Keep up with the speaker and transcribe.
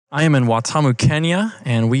I am in Watamu, Kenya,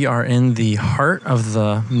 and we are in the heart of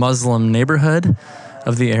the Muslim neighborhood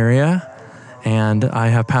of the area. And I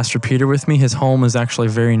have Pastor Peter with me. His home is actually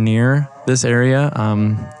very near this area,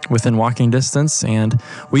 within walking distance. And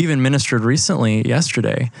we even ministered recently,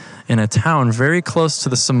 yesterday, in a town very close to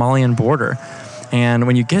the Somalian border. And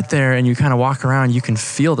when you get there and you kind of walk around, you can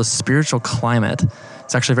feel the spiritual climate.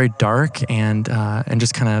 It's actually very dark and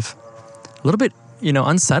just kind of a little bit,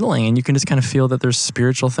 unsettling. And you can just kind of feel that there's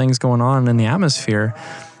spiritual things going on in the atmosphere.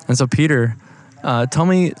 And so, Peter, tell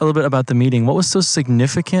me a little bit about the meeting. What was so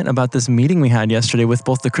significant about this meeting we had yesterday with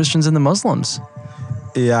both the Christians and the Muslims?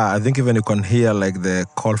 Yeah, I think even you can hear like the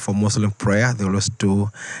call for Muslim prayer. They always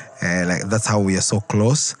do. That's how we are so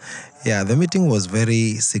close. Yeah, the meeting was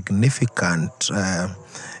very significant. To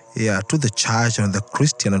the church and the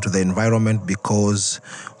Christian and to the environment, because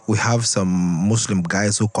we have some Muslim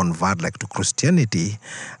guys who convert to Christianity,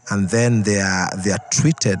 and then they are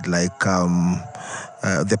treated like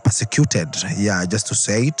they're persecuted. Yeah, just to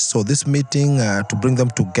say it. So this meeting, to bring them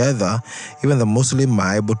together, even the Muslim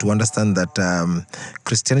are able to understand that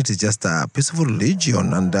Christianity is just a peaceful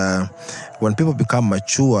religion, and when people become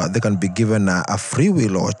mature, they can be given a free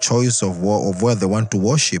will or a choice of where they want to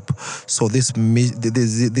worship. So this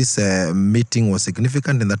meeting was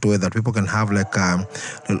significant in that way, that people can have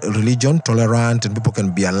religion tolerant, and people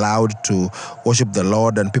can be allowed to worship the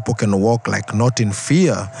Lord, and people can walk not in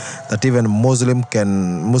fear. That even Muslim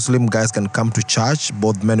guys can come to church,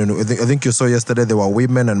 both men and I think you saw yesterday there were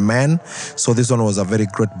women and men. So this one was a very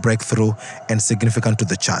great breakthrough and significant to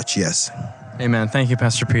the church. Yes. Amen. Thank you,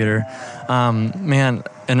 Pastor Peter.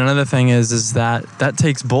 And another thing is that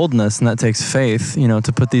takes boldness and that takes faith,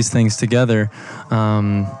 to put these things together.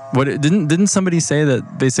 Didn't somebody say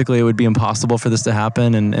that basically it would be impossible for this to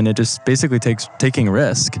happen, and it just basically takes taking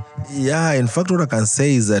risk? Yeah, in fact, what I can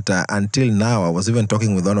say is that until now, I was even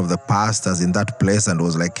talking with one of the pastors in that place, and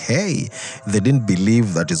was like, hey, they didn't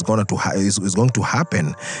believe that it's going to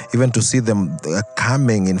happen. Even to see them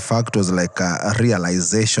coming, in fact, was like a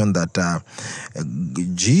realization that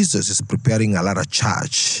Jesus is preparing a lot of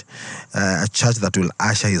church, a church that will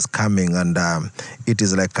usher his coming, and it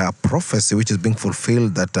is like a prophecy which is being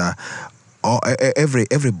fulfilled that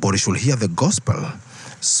everybody should hear the gospel.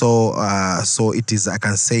 So it is. I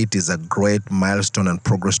can say it is a great milestone and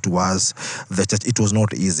progress towards the church. It was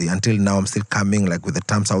not easy. Until now, I'm still coming with the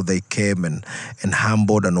times how they came and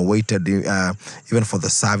humbled and waited even for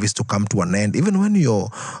the service to come to an end. Even when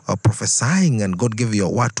you're prophesying and God gave you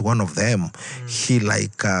a word to one of them, he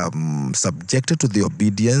subjected to the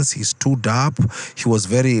obedience. He stood up. He was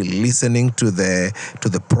very listening to the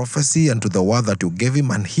prophecy and to the word that you gave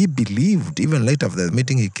him, and he believed. Even later after the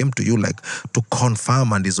meeting, he came to you to confirm,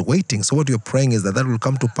 and is waiting. So what you're praying is that will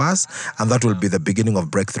come to pass, and that will be the beginning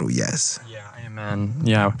of breakthrough. Yes. Yeah. Amen.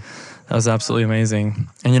 Yeah, that was absolutely amazing.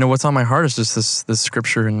 And what's on my heart is just this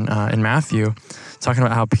scripture in Matthew, talking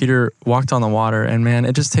about how Peter walked on the water. And man,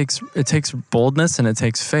 it takes boldness and it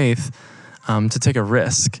takes faith to take a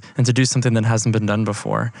risk and to do something that hasn't been done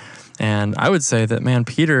before. And I would say that, man,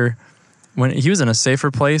 Peter, when he was in a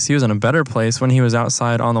safer place, he was in a better place when he was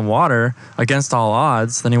outside on the water against all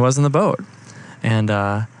odds than he was in the boat.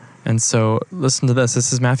 And so listen to this.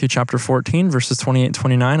 This is Matthew chapter 14, verses 28 and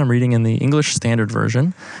 29. I'm reading in the English Standard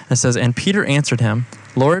Version. It says, "And Peter answered him,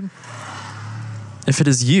 'Lord, if it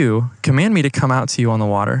is you, command me to come out to you on the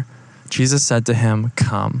water.' Jesus said to him,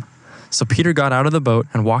 'Come.' So Peter got out of the boat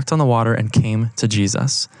and walked on the water and came to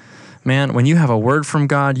Jesus." Man, when you have a word from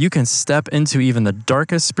God, you can step into even the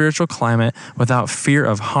darkest spiritual climate without fear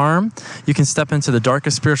of harm. You can step into the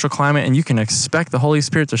darkest spiritual climate and you can expect the Holy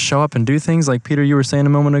Spirit to show up and do things like, Peter, you were saying a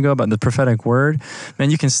moment ago about the prophetic word. Man,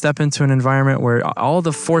 you can step into an environment where all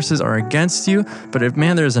the forces are against you, but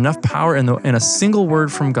there's enough power in a single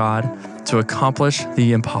word from God to accomplish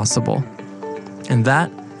the impossible. And that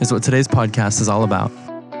is what today's podcast is all about.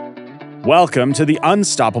 Welcome to the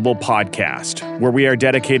Unstoppable Podcast, where we are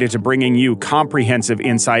dedicated to bringing you comprehensive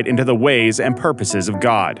insight into the ways and purposes of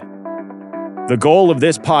God. The goal of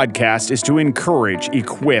this podcast is to encourage,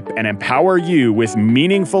 equip, and empower you with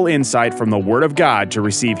meaningful insight from the Word of God to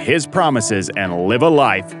receive His promises and live a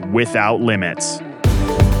life without limits.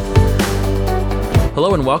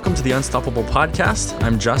 Hello and welcome to the Unstoppable Podcast.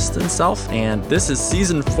 I'm Justin Self, and this is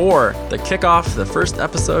Season 4, the Kickoff, the first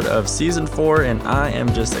episode of Season 4, and I am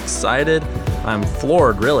just excited. I'm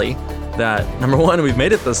floored, really, that, number one, we've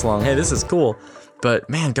made it this long. Hey, this is cool. But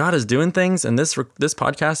man, God is doing things, and this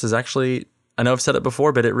podcast is actually, I know I've said it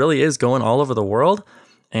before, but it really is going all over the world,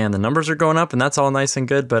 and the numbers are going up, and that's all nice and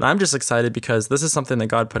good, but I'm just excited because this is something that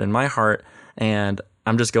God put in my heart, and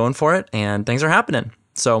I'm just going for it, and things are happening.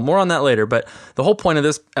 So more on that later. But the whole point of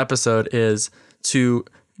this episode is to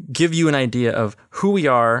give you an idea of who we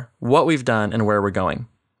are, what we've done, and where we're going.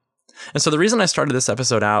 And so the reason I started this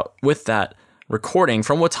episode out with that recording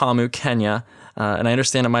from Watamu, Kenya, and I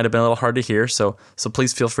understand it might have been a little hard to hear, so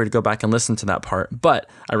please feel free to go back and listen to that part. But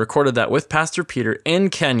I recorded that with Pastor Peter in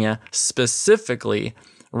Kenya, specifically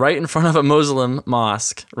right in front of a Muslim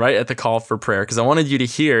mosque, right at the call for prayer, because I wanted you to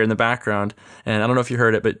hear in the background, and I don't know if you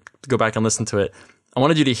heard it, but go back and listen to it. I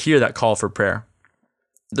wanted you to hear that call for prayer.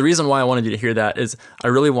 The reason why I wanted you to hear that is I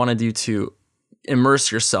really wanted you to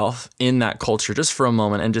immerse yourself in that culture just for a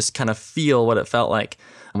moment and just kind of feel what it felt like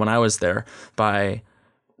when I was there. By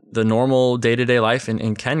the normal day-to-day life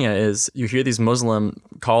in Kenya is you hear these Muslim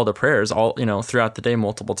call to prayers all, throughout the day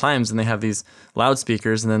multiple times, and they have these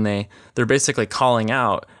loudspeakers, and then they're basically calling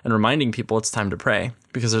out and reminding people it's time to pray,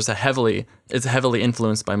 because it's heavily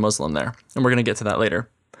influenced by Muslim there. And we're going to get to that later.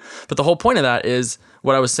 But the whole point of that is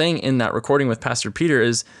what I was saying in that recording with Pastor Peter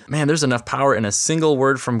is, man, there's enough power in a single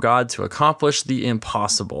word from God to accomplish the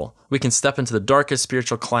impossible. We can step into the darkest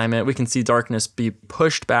spiritual climate. We can see darkness be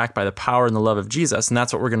pushed back by the power and the love of Jesus. And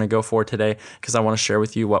that's what we're going to go for today, because I want to share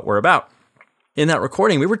with you what we're about. In that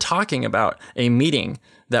recording, we were talking about a meeting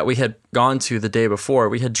that we had gone to the day before.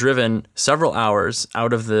 We had driven several hours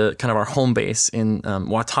out of the kind of our home base in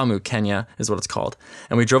Watamu, Kenya is what it's called.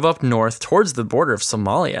 And we drove up north towards the border of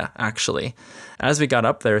Somalia, actually. As we got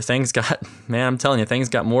up there, things got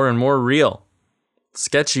more and more real,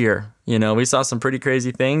 sketchier. We saw some pretty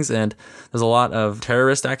crazy things, and there's a lot of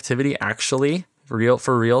terrorist activity, actually,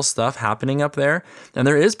 for real stuff happening up there. And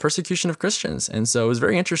there is persecution of Christians. And so it was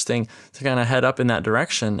very interesting to kind of head up in that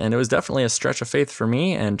direction. And it was definitely a stretch of faith for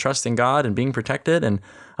me, and trusting God and being protected. And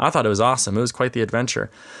I thought it was awesome. It was quite the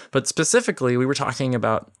adventure. But specifically, we were talking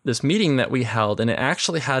about this meeting that we held, and it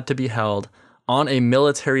actually had to be held on a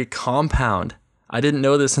military compound. I didn't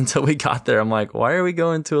know this until we got there. I'm like, why are we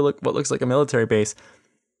going to what looks like a military base?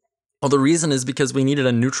 Well, the reason is because we needed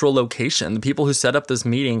a neutral location. The people who set up this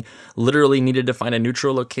meeting literally needed to find a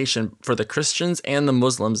neutral location for the Christians and the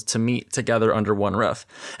Muslims to meet together under one roof.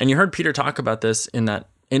 And you heard Peter talk about this in that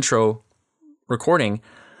intro recording,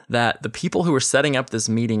 that the people who were setting up this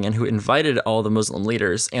meeting and who invited all the Muslim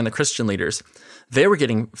leaders and the Christian leaders, they were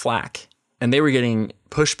getting flack, and they were getting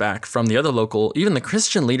pushback from the other local. Even the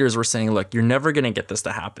Christian leaders were saying, look, you're never going to get this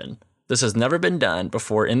to happen. This has never been done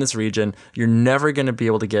before in this region. You're never going to be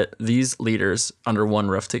able to get these leaders under one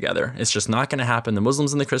roof together. It's just not going to happen. The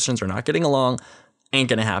Muslims and the Christians are not getting along. Ain't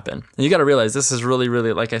going to happen. And you got to realize this is really,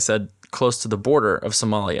 really, like I said, close to the border of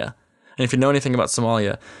Somalia. And if you know anything about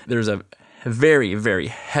Somalia, there's a very, very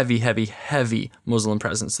heavy Muslim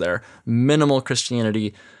presence there. Minimal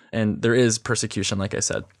Christianity, and there is persecution, like I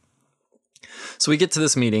said. So we get to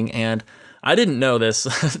this meeting, and I didn't know this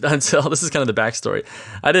until, this is kind of the backstory.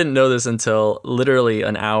 I didn't know this until literally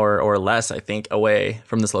an hour or less, I think, away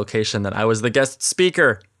from this location, that I was the guest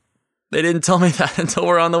speaker. They didn't tell me that until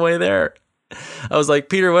we're on the way there. I was like,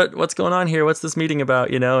 Peter, what's going on here? What's this meeting about?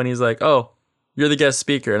 And he's like, oh, you're the guest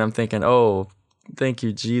speaker. And I'm thinking, oh, thank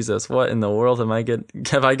you, Jesus. What in the world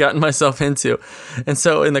have I gotten myself into? And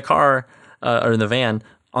so in the car, or in the van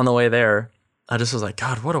on the way there, I just was like,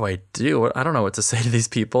 God, what do I do? I don't know what to say to these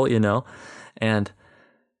people, And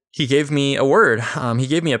he gave me a word. He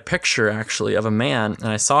gave me a picture, actually, of a man, and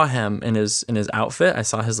I saw him in his outfit. I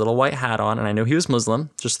saw his little white hat on, and I knew he was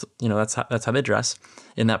Muslim. Just that's how they dress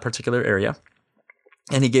in that particular area.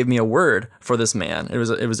 And he gave me a word for this man. It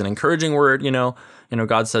was an encouraging word.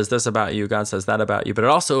 God says this about you. God says that about you. But it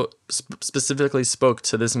also specifically spoke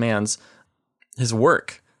to this man's his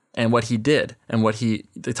work and what he did and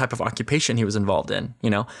the type of occupation he was involved in.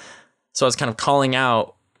 So I was kind of calling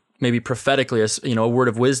out, maybe prophetically, a word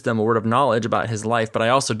of wisdom, a word of knowledge about his life, but I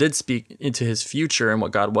also did speak into his future and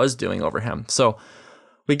what God was doing over him. So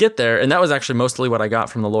we get there, and that was actually mostly what I got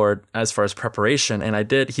from the Lord as far as preparation. And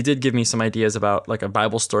he did give me some ideas about like a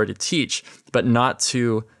Bible story to teach, but not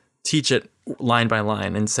to teach it line by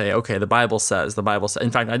line and say, okay, the Bible says.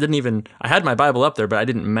 In fact, I had my Bible up there, but I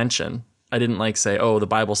didn't say, oh, the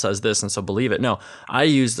Bible says this, and so believe it. No, I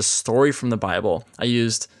used the story from the Bible. I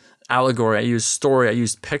used allegory, I used story, I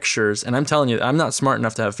used pictures, and I'm telling you, I'm not smart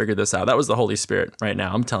enough to have figured this out. That was the Holy Spirit right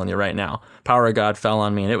now. I'm telling you right now. Power of God fell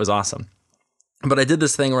on me, and it was awesome. But I did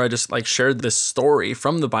this thing where I just shared this story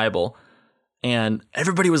from the Bible, and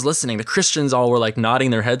everybody was listening. The Christians all were nodding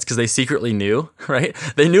their heads because they secretly knew, right?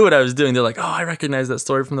 They knew what I was doing. They're like, oh, I recognize that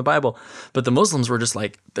story from the Bible. But the Muslims were just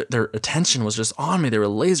their attention was just on me. They were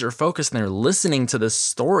laser focused, and they were listening to this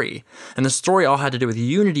story. And the story all had to do with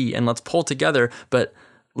unity and let's pull together. But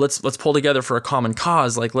let's pull together for a common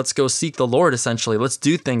cause. Like, let's go seek the Lord, essentially. Let's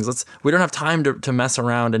do things. We don't have time to mess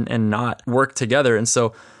around and not work together. And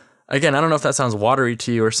so, again, I don't know if that sounds watery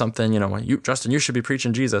to you or something, Justin, you should be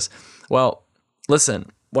preaching Jesus. Well, listen,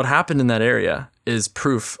 what happened in that area is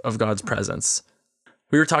proof of God's presence.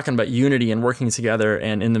 We were talking about unity and working together.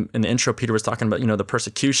 And in the intro, Peter was talking about, the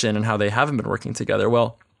persecution and how they haven't been working together.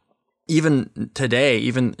 Well, even today,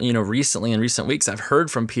 recently in recent weeks, I've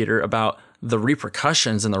heard from Peter about the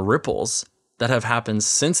repercussions and the ripples that have happened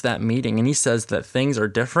since that meeting. And he says that things are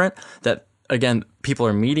different, that, again, people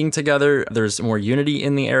are meeting together. There's more unity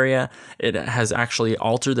in the area. It has actually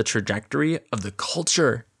altered the trajectory of the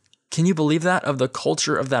culture. Can you believe that? Of the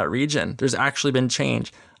culture of that region. There's actually been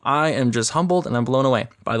change. I am just humbled and I'm blown away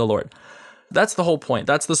by the Lord. That's the whole point.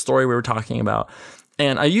 That's the story we were talking about.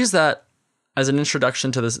 And I use that as an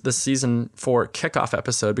introduction to this season 4 kickoff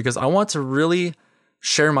episode because I want to really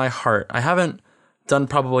share my heart. I haven't done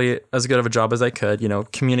probably as good of a job as I could,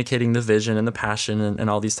 communicating the vision and the passion and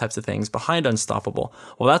all these types of things behind Unstoppable.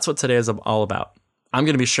 Well, that's what today is all about. I'm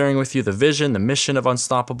going to be sharing with you the vision, the mission of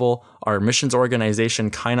Unstoppable, our missions organization,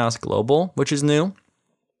 Kainos Global, which is new.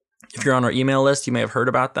 If you're on our email list, you may have heard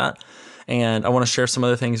about that. And I want to share some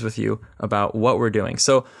other things with you about what we're doing.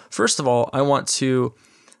 So first of all, I want to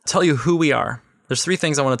tell you who we are. There's 3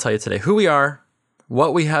 things I want to tell you today. Who we are,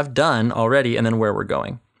 what we have done already, and then where we're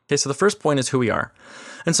going. Okay, so the first point is who we are.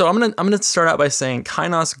 And so I'm gonna start out by saying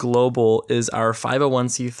Kainos Global is our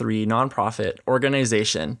 501c3 nonprofit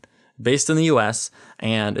organization based in the US,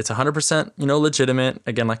 and it's 100% legitimate.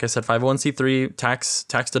 Again, like I said, 501c3, tax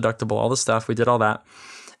deductible, all the stuff. We did all that.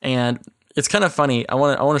 And it's kind of funny. I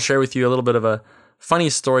want to share with you a little bit of a funny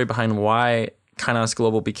story behind why Kainos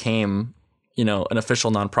Global became, an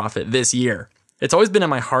official nonprofit this year. It's always been in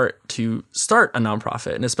my heart to start a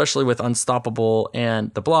nonprofit, and especially with Unstoppable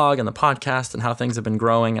and the blog and the podcast and how things have been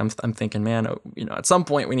growing. I'm thinking, man, at some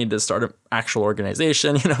point we need to start an actual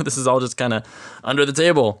organization. This is all just kind of under the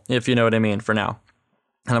table, if you know what I mean, for now.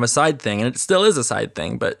 And I'm a side thing, and it still is a side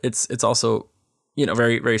thing, but it's also,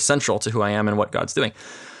 very, very central to who I am and what God's doing.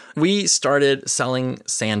 We started selling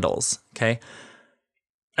sandals, okay?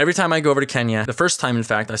 Every time I go over to Kenya, the first time, in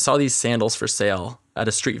fact, I saw these sandals for sale at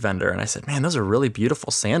a street vendor, and I said, man, those are really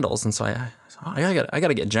beautiful sandals. And so I got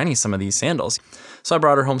to get Jenny some of these sandals. So I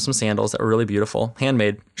brought her home some sandals that were really beautiful,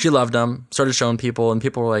 handmade. She loved them, started showing people, and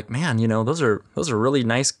people were like, man, those are really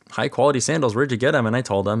nice, high quality sandals. Where'd you get them? And I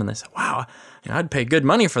told them, and they said, wow, I'd pay good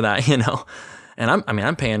money for that, And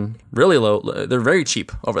I'm paying really low. They're very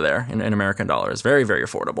cheap over there in American dollars, very, very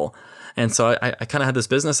affordable. And so I kind of had this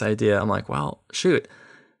business idea. I'm like, well, shoot,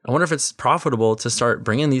 I wonder if it's profitable to start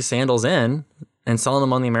bringing these sandals in and selling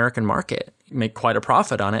them on the American market, make quite a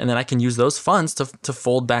profit on it. And then I can use those funds to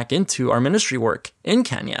fold back into our ministry work in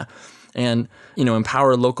Kenya and,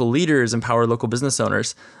 empower local leaders, empower local business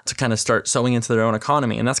owners to kind of start sowing into their own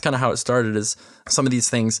economy. And that's kind of how it started, is some of these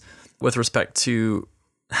things with respect to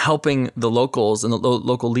helping the locals and the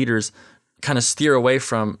local leaders kind of steer away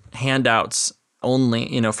from handouts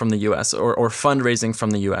only, from the U.S. or fundraising from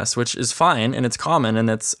the U.S., which is fine and it's common, and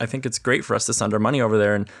I think it's great for us to send our money over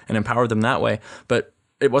there and empower them that way. But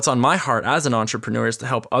what's on my heart as an entrepreneur is to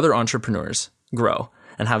help other entrepreneurs grow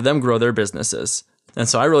and have them grow their businesses. And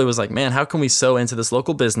so I really was like, man, how can we sow into this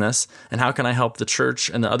local business, and how can I help the church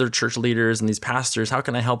and the other church leaders and these pastors? How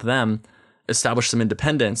can I help them establish some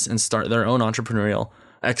independence and start their own entrepreneurial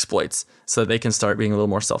exploits so that they can start being a little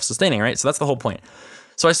more self-sustaining, right? So that's the whole point.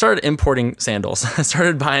 So I started importing sandals. I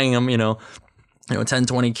started buying them, 10,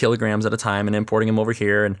 20 kilograms at a time and importing them over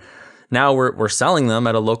here. And now we're selling them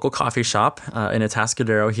at a local coffee shop in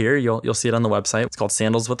Atascadero here. You'll see it on the website. It's called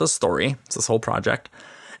Sandals with a Story. It's this whole project.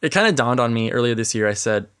 It kind of dawned on me earlier this year. I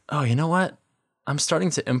said, oh, you know what? I'm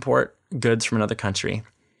starting to import goods from another country,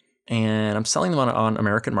 and I'm selling them on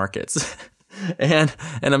American markets. and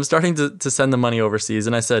I'm starting to send the money overseas.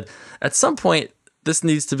 And I said, at some point, this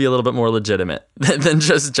needs to be a little bit more legitimate than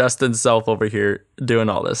just Justin Self over here doing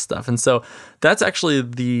all this stuff. And so that's actually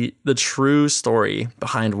the true story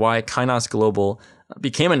behind why Kainos Global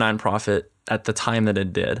became a nonprofit at the time that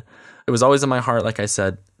it did. It was always in my heart, like I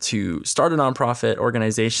said, to start a nonprofit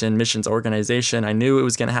organization, missions organization. I knew it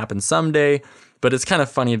was going to happen someday, but it's kind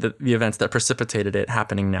of funny that the events that precipitated it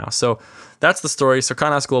happening now. So that's the story. So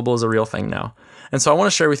Kainos Global is a real thing now. And so I want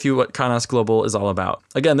to share with you what Kainos Global is all about.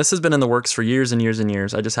 Again, this has been in the works for years and years and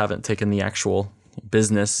years. I just haven't taken the actual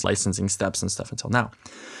business licensing steps and stuff until now.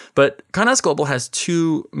 But Kainos Global has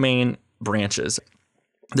 2 main branches.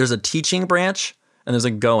 There's a teaching branch and there's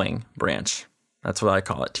a going branch. That's what I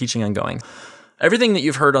call it, teaching and going. Everything that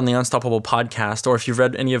you've heard on the Unstoppable podcast, or if you've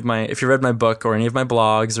read my book or any of my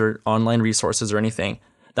blogs or online resources or anything,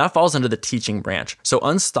 That falls under the teaching branch. So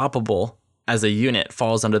Unstoppable as a unit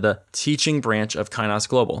falls under the teaching branch of Kainos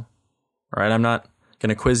Global. All right, I'm not going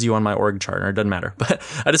to quiz you on my org chart, or it doesn't matter. But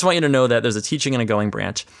I just want you to know that there's a teaching and a going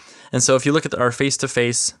branch. And so if you look at our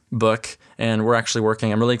face-to-face book, and we're actually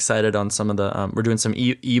working, I'm really excited on some of the, we're doing some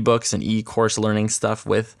e-books and e-course learning stuff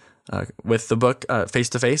with the book,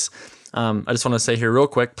 face-to-face. I just want to say here real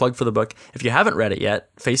quick, plug for the book. If you haven't read it yet,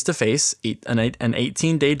 Face-to-Face, an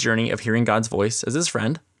 18-day journey of hearing God's voice as his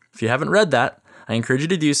friend. If you haven't read that, I encourage you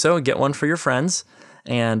to do so. Get one for your friends.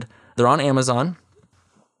 And they're on Amazon.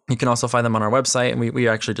 You can also find them on our website, and we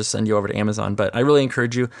actually just send you over to Amazon. But I really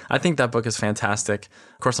encourage you. I think that book is fantastic.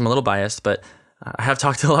 Of course, I'm a little biased, but I have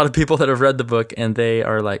talked to a lot of people that have read the book, and they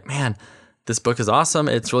are like, man, this book is awesome.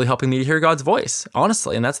 It's really helping me to hear God's voice,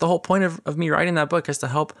 honestly. And that's the whole point of me writing that book, is to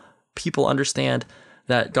help people understand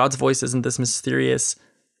that God's voice isn't this mysterious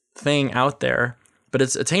thing out there, but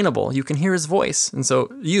it's attainable. You can hear his voice. And so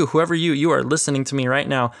whoever you are listening to me right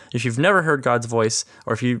now, if you've never heard God's voice,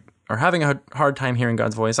 or if you are having a hard time hearing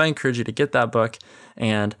God's voice, I encourage you to get that book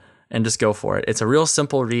and just go for it. It's a real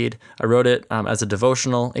simple read. I wrote it as a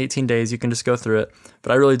devotional, 18 days. You can just go through it,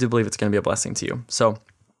 but I really do believe it's going to be a blessing to you. So,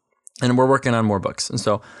 and we're working on more books. And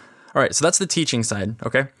so, all right, so that's the teaching side,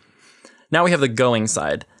 okay? Now we have the going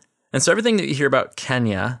side. And so everything that you hear about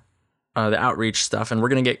Kenya, the outreach stuff, and we're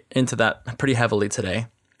going to get into that pretty heavily today,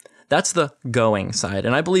 that's the going side.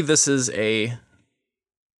 And I believe this is a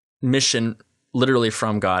mission literally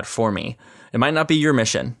from God for me. It might not be your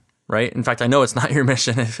mission, right? In fact, I know it's not your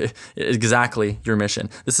mission, exactly your mission.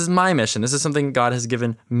 This is my mission. This is something God has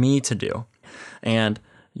given me to do. And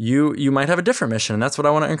you might have a different mission, and that's what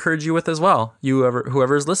I want to encourage you with as well.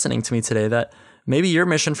 Whoever is listening to me today, that maybe your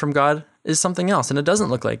mission from God is something else, and it doesn't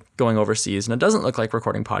look like going overseas, and it doesn't look like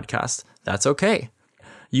recording podcasts. That's okay.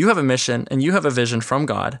 You have a mission, and you have a vision from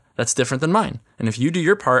God that's different than mine. And if you do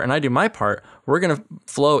your part and I do my part, we're going to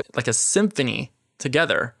flow like a symphony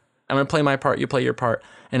together. I'm going to play my part, you play your part,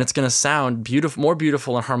 and it's going to sound beautiful, more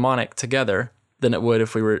beautiful and harmonic together than it would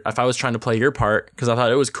if I was trying to play your part because I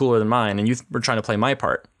thought it was cooler than mine, and you were trying to play my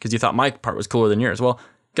part because you thought my part was cooler than yours. Well,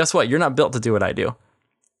 guess what? You're not built to do what I do,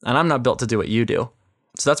 and I'm not built to do what you do.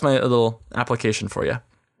 So that's my little application for you.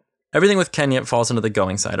 Everything with Kenya falls into the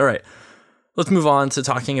going side. All right, let's move on to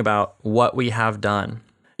talking about what we have done.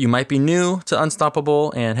 You might be new to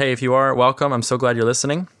Unstoppable, and hey, if you are, welcome. I'm so glad you're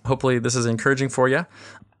listening. Hopefully this is encouraging for you.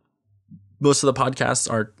 Most of the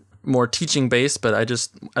podcasts are more teaching-based, but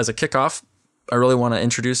as a kickoff, I really want to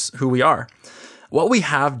introduce who we are. What we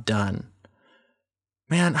have done.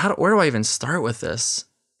 Man, where do I even start with this?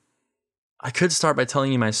 I could start by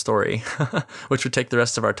telling you my story, which would take the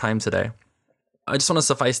rest of our time today. I just want to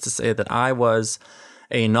suffice to say that I was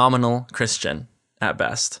a nominal Christian at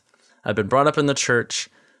best. I'd been brought up in the church.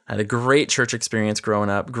 I had a great church experience growing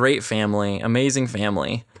up, great family, amazing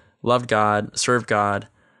family, loved God, served God,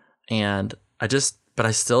 but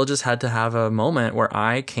I still just had to have a moment where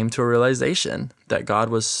I came to a realization that God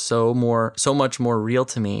was so much more real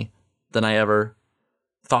to me than I ever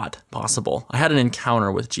thought possible. I had an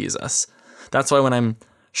encounter with Jesus. That's why when I'm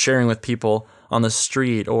sharing with people on the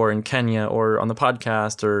street or in Kenya or on the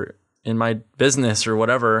podcast or in my business or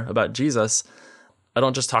whatever about Jesus, I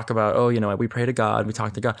don't just talk about, we pray to God, we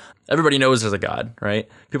talk to God. Everybody knows there's a God, right?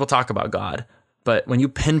 People talk about God. But when you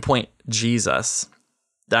pinpoint Jesus,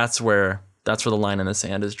 that's where the line in the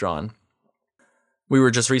sand is drawn. We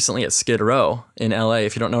were just recently at Skid Row in LA.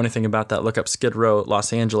 If you don't know anything about that, look up Skid Row,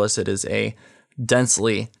 Los Angeles. It is a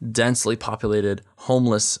densely populated,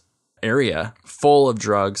 homeless area, full of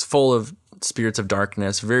drugs, full of spirits of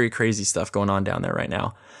darkness, very crazy stuff going on down there right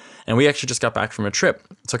now. And we actually just got back from a trip.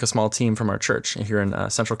 Took a small team from our church here in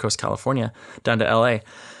Central Coast, California, down to LA.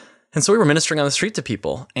 And so we were ministering on the street to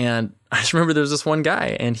people. And I just remember there was this one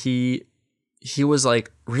guy, and he was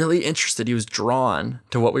like really interested. He was drawn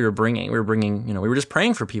to what we were bringing. We were just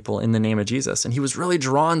praying for people in the name of Jesus. And he was really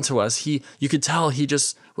drawn to us. You could tell he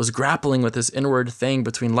just was grappling with this inward thing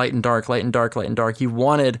between light and dark, light and dark, light and dark. He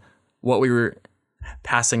wanted what we were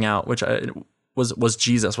passing out, which was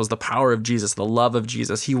Jesus, was the power of Jesus, the love of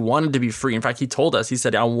Jesus. He wanted to be free. In fact, he told us, he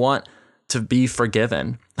said, I want to be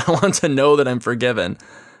forgiven. I want to know that I'm forgiven.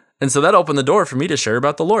 And so that opened the door for me to share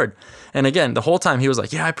about the Lord. And again, the whole time he was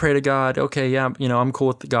like, yeah, I pray to God. Okay, yeah, I'm cool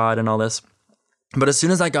with God and all this. But as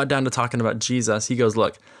soon as I got down to talking about Jesus, he goes,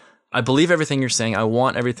 look, I believe everything you're saying. I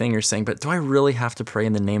want everything you're saying, but do I really have to pray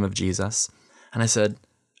in the name of Jesus? And I said,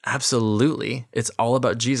 absolutely. It's all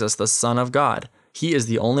about Jesus, the Son of God. He is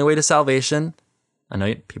the only way to salvation. I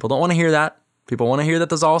know people don't want to hear that. People want to hear that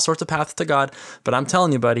there's all sorts of paths to God. But I'm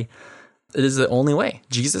telling you, buddy, it is the only way.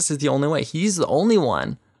 Jesus is the only way. He's the only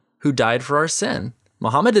one who died for our sin.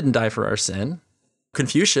 Muhammad didn't die for our sin.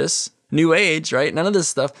 Confucius, New Age, right? None of this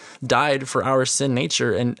stuff died for our sin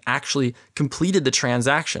nature and actually completed the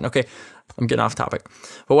transaction. Okay, I'm getting off topic.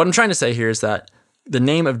 But what I'm trying to say here is that the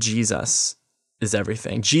name of Jesus is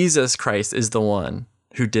everything. Jesus Christ is the one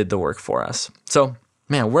who did the work for us. So,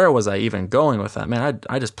 man, where was I even going with that? Man,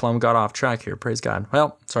 I just plumb got off track here. Praise God.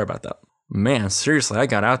 Well, sorry about that. Man, seriously, I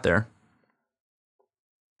got out there.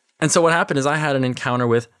 And so what happened is I had an encounter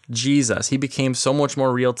with Jesus. He became so much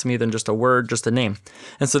more real to me than just a word, just a name.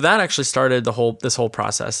 And so that actually started this whole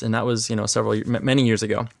process. And that was, many years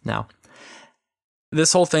ago now.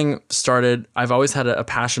 This whole thing started, I've always had a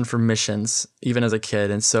passion for missions, even as a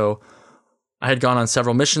kid. And so I had gone on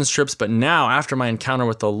several missions trips, but now after my encounter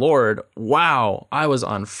with the Lord, wow, I was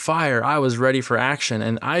on fire. I was ready for action.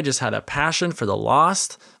 And I just had a passion for the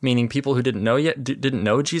lost, meaning people who didn't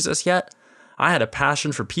know Jesus yet. I had a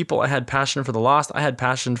passion for people. I had passion for the lost. I had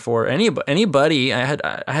passion for anybody. I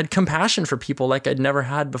had compassion for people like I'd never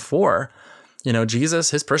had before.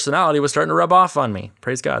 Jesus, his personality was starting to rub off on me.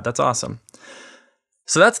 Praise God. That's awesome.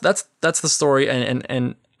 So that's the story.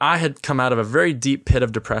 And I had come out of a very deep pit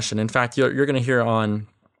of depression. In fact, you're going to hear on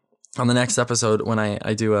the next episode when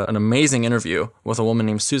I do an amazing interview with a woman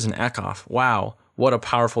named Susan Eckhoff. Wow, what a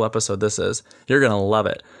powerful episode this is. You're going to love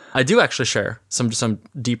it. I do actually share some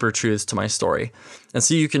deeper truths to my story. And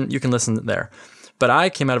so you can listen there. But I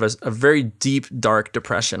came out of a very deep, dark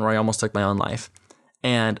depression where I almost took my own life.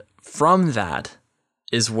 And from that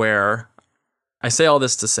is where I say all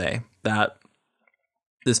this to say that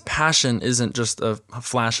this passion isn't just a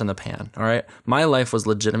flash in the pan, all right? My life was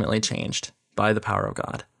legitimately changed by the power of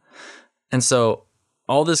God. And so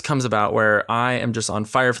all this comes about where I am just on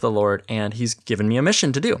fire for the Lord, and he's given me a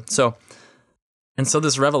mission to do. So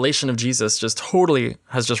this revelation of Jesus just totally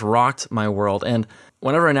has just rocked my world. And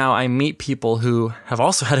whenever now I meet people who have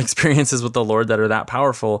also had experiences with the Lord that are that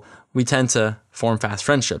powerful, we tend to form fast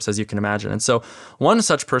friendships, as you can imagine. And so one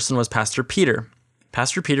such person was Pastor Peter.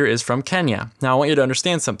 Pastor Peter is from Kenya. Now, I want you to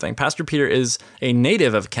understand something. Pastor Peter is a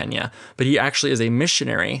native of Kenya, but he actually is a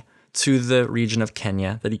missionary to the region of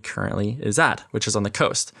Kenya that he currently is at, which is on the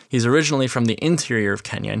coast. He's originally from the interior of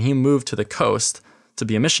Kenya, and he moved to the coast to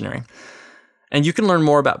be a missionary. And you can learn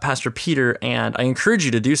more about Pastor Peter, and I encourage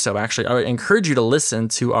you to do so, actually. I encourage you to listen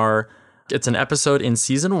to it's an episode in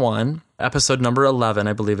season 1, episode number 11,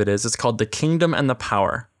 I believe it is. It's called The Kingdom and the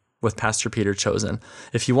Power, with Pastor Peter Chosen.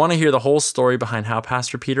 If you want to hear the whole story behind how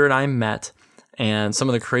Pastor Peter and I met and some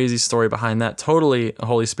of the crazy story behind that, totally a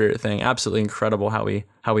Holy Spirit thing, absolutely incredible how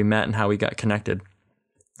we met and how we got connected.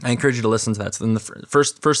 I encourage you to listen to that. It's in the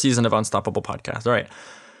first season of Unstoppable Podcast. All right.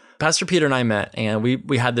 Pastor Peter and I met, and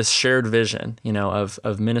we had this shared vision,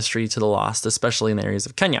 of ministry to the lost, especially in the areas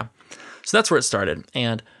of Kenya. So that's where it started.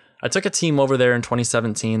 And I took a team over there in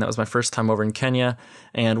 2017. That was my first time over in Kenya.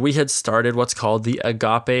 And we had started what's called the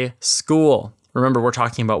Agape School. Remember, we're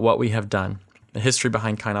talking about what we have done, the history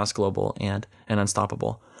behind Kainos Global and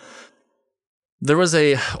Unstoppable. There was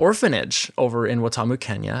a orphanage over in Watamu,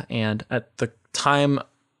 Kenya. And at the time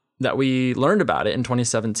that we learned about it in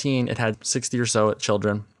 2017, it had 60 or so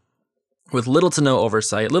children with little to no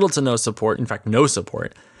oversight, little to no support, in fact, no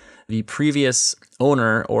support. The previous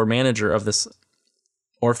owner or manager of this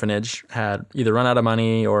orphanage had either run out of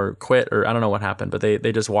money or quit, or I don't know what happened, but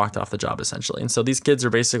they just walked off the job essentially. And so these kids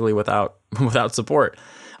are basically without support.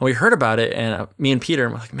 And we heard about it, and me and Peter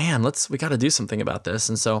were like, man, we got to do something about this.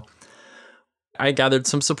 And so I gathered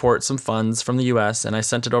some support, some funds from the US, and I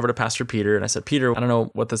sent it over to Pastor Peter. And I said, Peter, I don't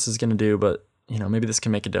know what this is going to do, but maybe this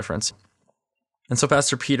can make a difference. And so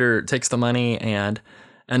Pastor Peter takes the money and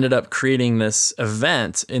ended up creating this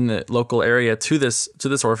event in the local area to this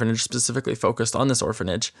orphanage, specifically focused on this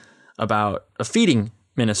orphanage, about a feeding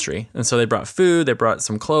ministry. And so they brought food, they brought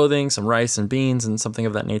some clothing, some rice and beans and something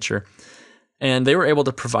of that nature. And they were able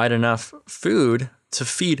to provide enough food to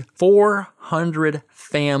feed 400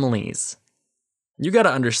 families. You got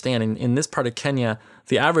to understand, in this part of Kenya,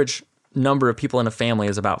 the average number of people in a family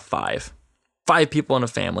is about 5 people in a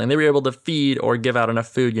family. And they were able to feed or give out enough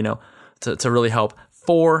food, to really help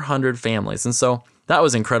 400 families. And so that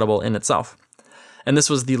was incredible in itself. And this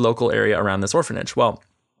was the local area around this orphanage. Well,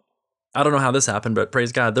 I don't know how this happened, but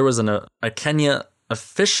praise God, there was a Kenya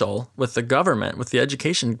official with the government, with the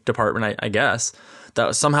education department, I guess,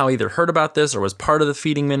 that somehow either heard about this or was part of the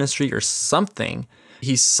feeding ministry or something.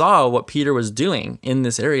 He saw what Peter was doing in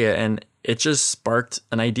this area, and it just sparked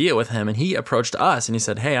an idea with him. And he approached us and he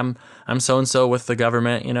said, hey, I'm so-and-so with the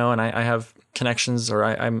government, and I have connections, or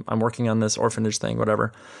I'm working on this orphanage thing,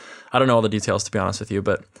 whatever. I don't know all the details, to be honest with you,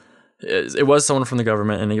 but it was someone from the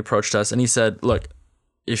government, and he approached us and he said, look,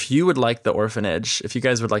 if you would like the orphanage, if you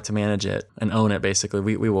guys would like to manage it and own it, basically,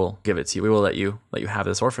 we will give it to you. We will let you have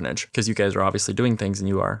this orphanage because you guys are obviously doing things and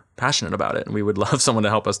you are passionate about it. And we would love someone to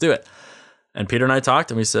help us do it. And Peter and I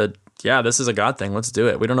talked and we said, yeah, this is a God thing. Let's do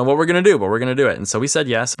it. We don't know what we're going to do, but we're going to do it. And so we said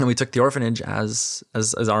yes. And we took the orphanage as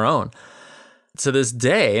our own. To this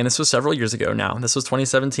day, and this was several years ago now, this was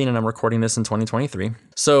 2017 and I'm recording this in 2023.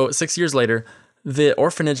 So 6 years later, the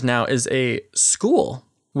orphanage now is a school.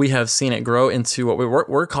 We have seen it grow into what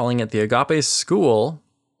we're calling it the Agape School.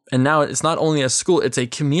 And now it's not only a school, it's a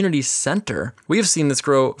community center. We have seen this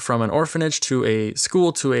grow from an orphanage to a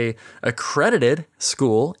school to a accredited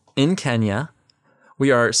school in Kenya. We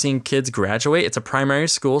are seeing kids graduate. It's a primary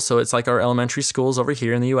school, so it's like our elementary schools over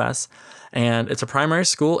here in the US. And it's a primary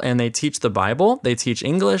school, and they teach the Bible, they teach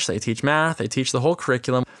English, they teach math, they teach the whole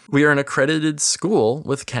curriculum. We are an accredited school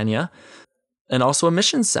with Kenya and also a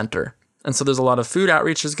mission center. And so there's a lot of food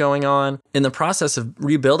outreaches going on. In the process of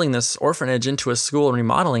rebuilding this orphanage into a school and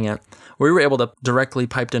remodeling it, we were able to directly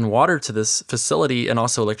pipe in water to this facility and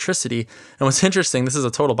also electricity. And what's interesting, this is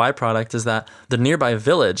a total byproduct, is that the nearby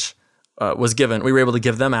village we were able to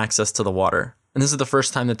give them access to the water. And this is the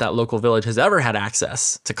first time that local village has ever had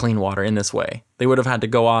access to clean water in this way. They would have had to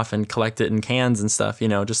go off and collect it in cans and stuff,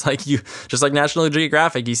 just like National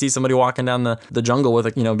Geographic, you see somebody walking down the jungle with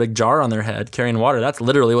a big jar on their head carrying water. That's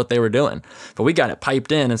literally what they were doing. But we got it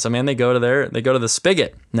piped in, and so man, they go to the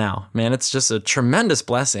spigot now. Man, it's just a tremendous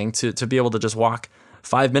blessing to be able to just walk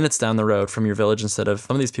 5 minutes down the road from your village instead of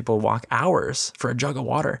some of these people walk hours for a jug of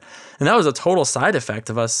water. And that was a total side effect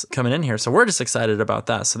of us coming in here. So we're just excited about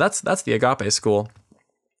that. So that's the Agape School.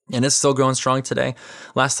 And it's still going strong today.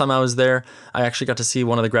 Last time I was there, I actually got to see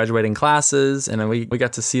one of the graduating classes, and we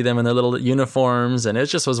got to see them in their little uniforms, and it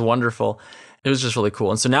just was wonderful. It was just really cool.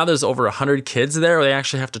 And so now there's over 100 kids there. They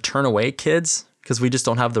actually have to turn away kids because we just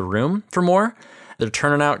don't have the room for more. They're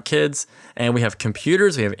turning out kids, and we have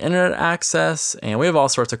computers, we have internet access, and we have all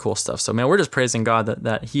sorts of cool stuff. So man, we're just praising God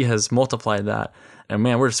that He has multiplied that, and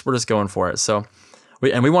man, we're just going for it. So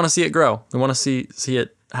we want to see it grow. We want to see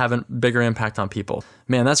it have a bigger impact on people.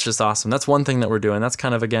 Man, that's just awesome. That's one thing that we're doing. That's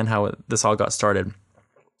kind of again how this all got started.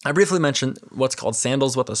 I briefly mentioned what's called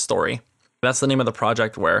Sandals with a Story. That's the name of the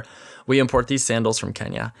project where we import these sandals from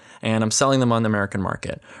Kenya, and I'm selling them on the American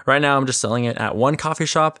market. Right now, I'm just selling it at one coffee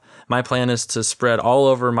shop. My plan is to spread all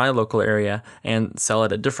over my local area and sell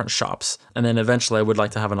it at different shops. And then eventually, I would like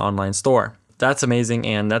to have an online store. That's amazing,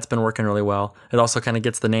 and that's been working really well. It also kind of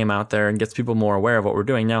gets the name out there and gets people more aware of what we're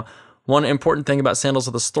doing. Now, one important thing about Sandals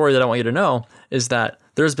with a Story that I want you to know is that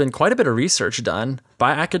there's been quite a bit of research done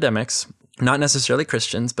by academics, not necessarily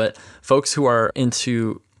Christians, but folks who are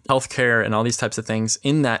into healthcare and all these types of things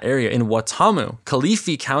in that area in Watamu,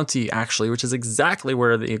 Kilifi County, actually, which is exactly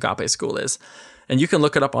where the Agape School is. And you can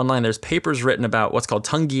look it up online. There's papers written about what's called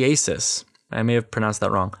tungiasis. I may have pronounced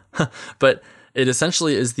that wrong, but it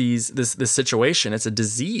essentially is this situation. It's a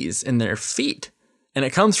disease in their feet, and it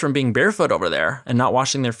comes from being barefoot over there and not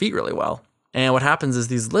washing their feet really well. And what happens is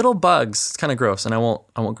these little bugs, it's kind of gross, and I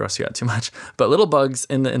won't gross you out too much, but little bugs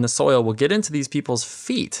in the soil will get into these people's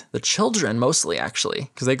feet, the children mostly actually,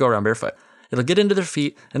 because they go around barefoot. It'll get into their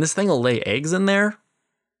feet, and this thing will lay eggs in there.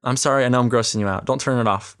 I'm sorry, I know I'm grossing you out. Don't turn it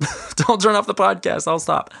off. Don't turn off the podcast. I'll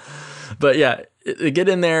stop. But yeah, they get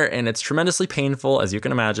in there, and it's tremendously painful, as you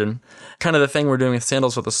can imagine. Kind of the thing we're doing with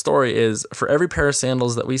Sandals with a Story is for every pair of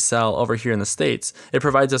sandals that we sell over here in the States, it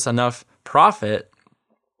provides us enough profit.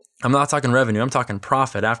 I'm not talking revenue, I'm talking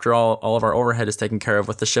profit. After all of our overhead is taken care of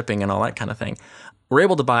with the shipping and all that kind of thing. We're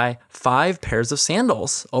able to buy 5 pairs of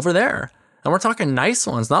sandals over there. And we're talking nice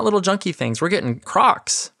ones, not little junky things. We're getting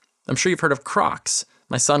Crocs. I'm sure you've heard of Crocs.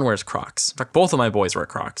 My son wears Crocs. In fact, both of my boys wear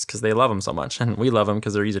Crocs because they love them so much. And we love them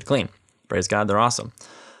because they're easy to clean. Praise God, they're awesome.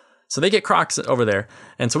 So they get Crocs over there.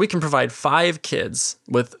 And so we can provide 5 kids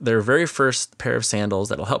with their very first pair of sandals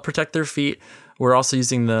that'll help protect their feet. We're also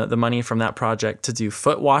using the money from that project to do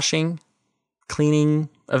foot washing, cleaning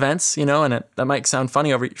events, and that might sound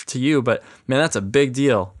funny over to you, but man, that's a big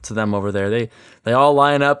deal to them over there. They all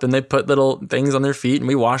line up and they put little things on their feet, and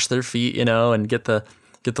we wash their feet, and get the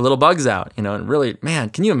little bugs out, and really, man,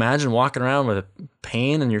 can you imagine walking around with a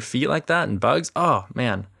pain in your feet like that and bugs? Oh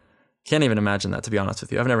man, can't even imagine that, to be honest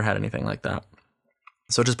with you. I've never had anything like that.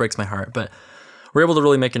 So it just breaks my heart, but we're able to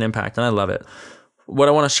really make an impact, and I love it. What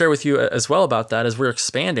I want to share with you as well about that is we're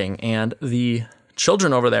expanding, and the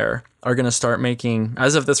children over there are going to start making,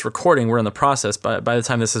 as of this recording, we're in the process, but by the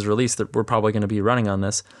time this is released, we're probably going to be running on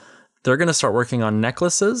this. They're going to start working on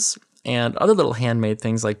necklaces and other little handmade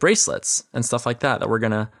things like bracelets and stuff like that we're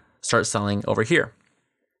going to start selling over here.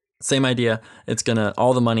 Same idea.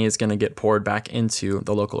 All the money is gonna get poured back into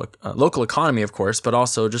the local economy, of course, but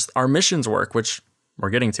also just our missions work, which we're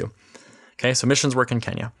getting to. Okay, so missions work in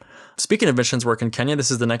Kenya. Speaking of missions work in Kenya, this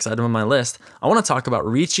is the next item on my list. I want to talk about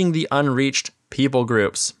reaching the unreached people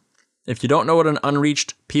groups. If you don't know what an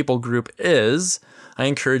unreached people group is, I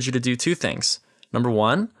encourage you to do two things. Number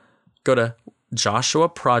one, go to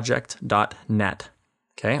joshuaproject.net.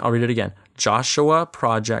 Okay, I'll read it again.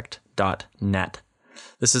 joshuaproject.net.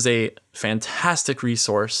 This is a fantastic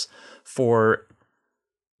resource for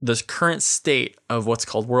this current state of what's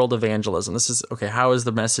called world evangelism. This is, okay, how is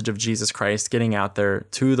the message of Jesus Christ getting out there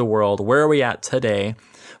to the world? Where are we at today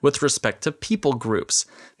with respect to people groups?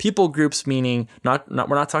 People groups meaning we're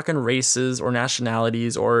not talking races or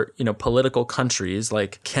nationalities or, political countries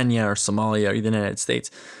like Kenya or Somalia or the United States.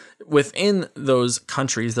 Within those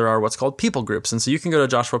countries, there are what's called people groups. And so you can go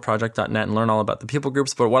to joshuaproject.net and learn all about the people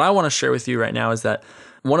groups. But what I want to share with you right now is that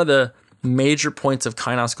one of the major points of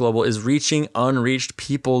Kainos Global is reaching unreached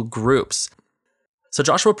people groups. So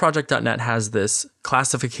joshuaproject.net has this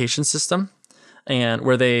classification system, and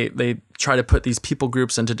where they try to put these people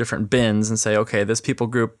groups into different bins and say, okay, this people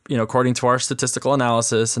group, according to our statistical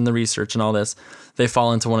analysis and the research and all this, they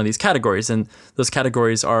fall into one of these categories. And those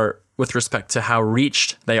categories are with respect to how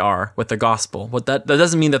reached they are with the gospel. That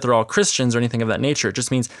doesn't mean that they're all Christians or anything of that nature. It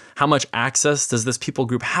just means how much access does this people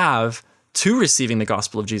group have to receiving the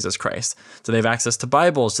gospel of Jesus Christ? Do they have access to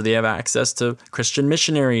Bibles? Do they have access to Christian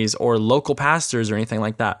missionaries or local pastors or anything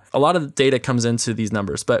like that? A lot of data comes into these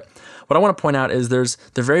numbers, but what I want to point out is there's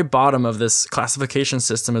the very bottom of this classification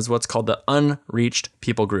system is what's called the unreached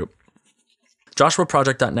people group.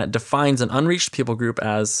 joshuaproject.net defines an unreached people group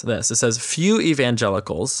as this. It says, few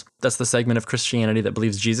evangelicals, that's the segment of Christianity that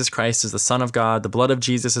believes Jesus Christ is the Son of God, the blood of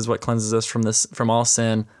Jesus is what cleanses us from all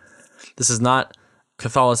sin. This is not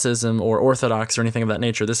Catholicism or Orthodox or anything of that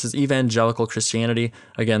nature. This is evangelical Christianity.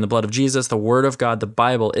 Again, the blood of Jesus, the Word of God, the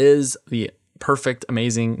Bible is the perfect,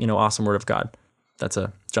 amazing, awesome Word of God. That's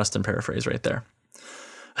a Justin paraphrase right there.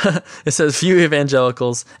 It says few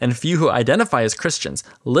evangelicals and few who identify as Christians.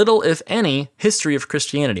 Little, if any, history of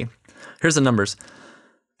Christianity. Here's the numbers.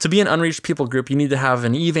 To be an unreached people group, you need to have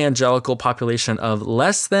an evangelical population of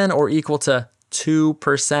less than or equal to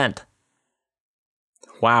 2%.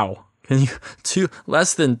 Wow.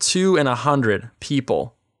 Less than 2 in 100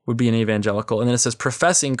 people would be an evangelical. And then it says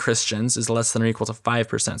professing Christians is less than or equal to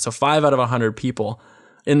 5%. So 5 out of 100 people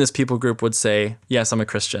in this people group would say, yes, I'm a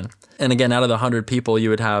Christian. And again, out of the 100 people, you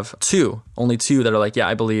would have only two that are like, yeah,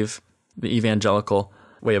 I believe the evangelical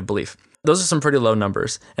way of belief. Those are some pretty low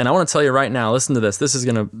numbers. And I want to tell you right now, listen to this. This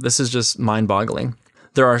is just mind-boggling.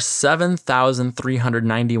 There are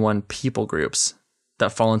 7,391 people groups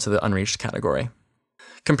that fall into the unreached category.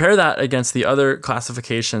 Compare that against the other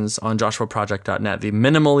classifications on joshuaproject.net. The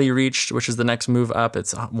minimally reached, which is the next move up,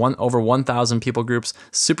 it's over 1,000 people groups.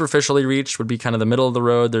 Superficially reached would be kind of the middle of the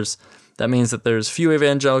road. That means that there's few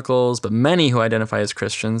evangelicals, but many who identify as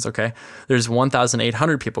Christians, okay? There's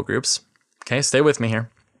 1,800 people groups, okay? Stay with me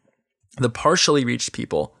here. The partially reached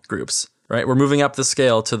people groups, right? We're moving up the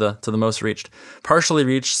scale to the most reached. Partially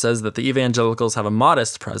reached says that the evangelicals have a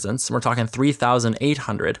modest presence. We're talking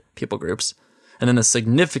 3,800 people groups. And then the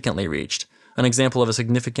significantly reached, an example of a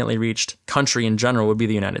significantly reached country in general would be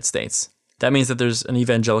the United States. That means that there's an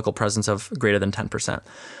evangelical presence of greater than 10%.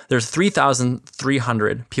 There's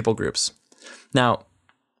 3,300 people groups. Now,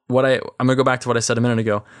 I'm going to go back to what I said a minute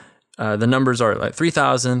ago. The numbers are like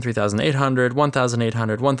 3,000, 3,800,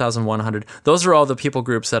 1,800, 1,100. Those are all the people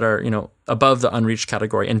groups that are, above the unreached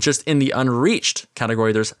category. And just in the unreached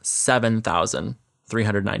category, there's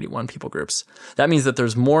 7,391 people groups. That means that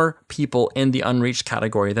there's more people in the unreached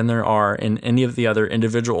category than there are in any of the other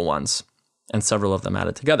individual ones, and several of them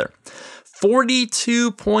added together.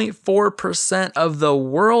 42.4% of the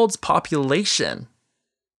world's population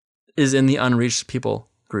is in the unreached people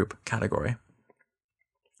group category.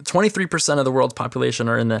 23% of the world's population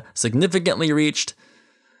are in the significantly reached,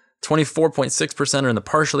 24.6% are in the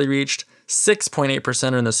partially reached,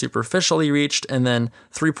 6.8% are in the superficially reached, and then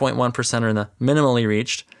 3.1% are in the minimally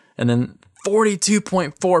reached, and then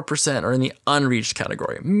 42.4% are in the unreached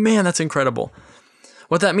category. Man, that's incredible.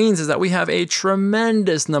 What that means is that we have a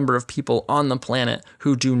tremendous number of people on the planet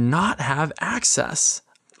who do not have access.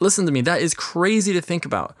 Listen to me, that is crazy to think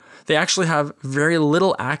about. They actually have very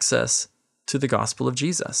little access to the gospel of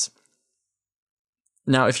Jesus.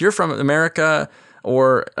 Now, if you're from America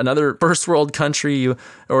or another first world country,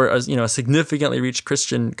 or a significantly reached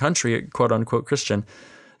Christian country, quote unquote Christian,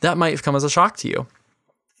 that might come as a shock to you.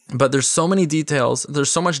 But there's so many details.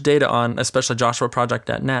 There's so much data on, especially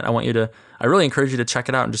joshuaproject.net. I really encourage you to check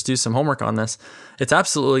it out and just do some homework on this. It's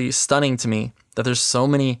absolutely stunning to me that there's so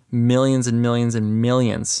many millions and millions and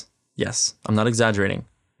millions, yes, I'm not exaggerating,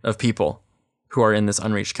 of people who are in this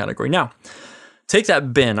unreached category. Now, take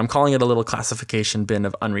that bin. I'm calling it a little classification bin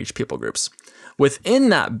of unreached people groups. Within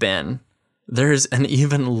that bin, there's an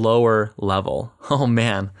even lower level. Oh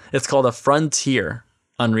man, it's called a frontier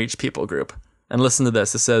unreached people group. And listen to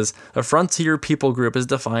this. It says, a frontier people group is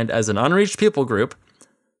defined as an unreached people group,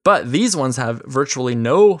 but these ones have virtually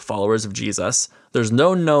no followers of Jesus. There's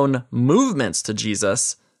no known movements to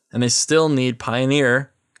Jesus, and they still need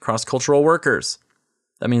pioneer cross-cultural workers.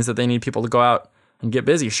 That means that they need people to go out and get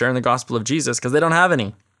busy sharing the gospel of Jesus because they don't have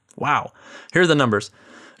any. Wow. Here are the numbers.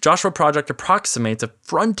 Joshua Project approximates a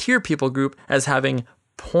frontier people group as having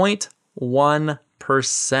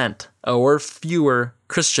 0.1% or fewer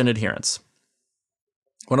Christian adherents.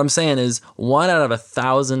 What I'm saying is 1 out of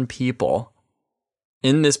 1,000 people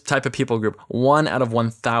in this type of people group, 1 out of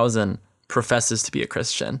 1,000 professes to be a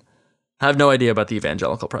Christian. I have no idea about the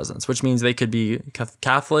evangelical presence, which means they could be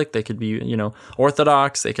Catholic, they could be,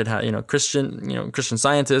 Orthodox, they could have, Christian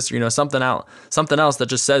Scientists, something else that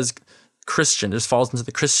just says Christian, just falls into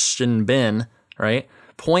the Christian bin, right?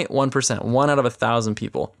 0.1%, 1 out of 1,000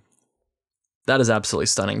 people. That is absolutely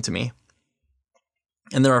stunning to me.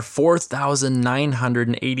 And there are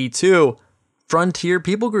 4,982 frontier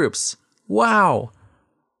people groups. Wow.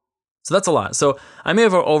 So that's a lot. So I may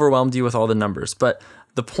have overwhelmed you with all the numbers, but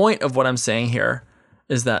the point of what I'm saying here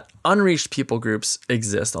is that unreached people groups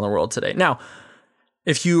exist on the world today. Now,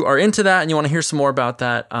 if you are into that and you want to hear some more about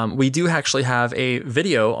that, we do actually have a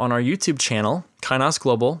video on our YouTube channel, Kainos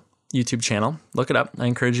Global YouTube channel. Look it up. I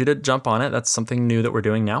encourage you to jump on it. That's something new that we're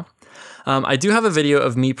doing now. I do have a video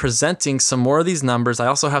of me presenting some more of these numbers. I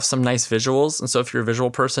also have some nice visuals. And so if you're a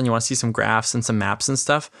visual person, you want to see some graphs and some maps and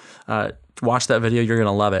stuff, watch that video. You're going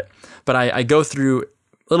to love it. But I go through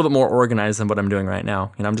a little bit more organized than what I'm doing right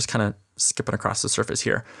now. I'm just kind of skipping across the surface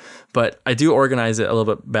here. But I do organize it a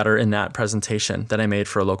little bit better in that presentation that I made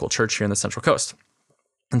for a local church here in the Central Coast.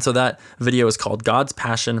 And so that video is called God's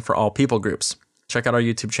Passion for All People Groups. Check out our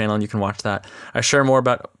YouTube channel and you can watch that. I share more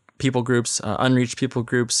about people groups, unreached people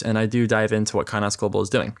groups, and I do dive into what Kainos Global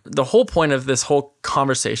is doing. The whole point of this whole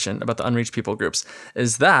conversation about the unreached people groups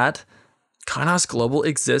is that Kainos Global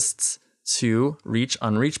exists to reach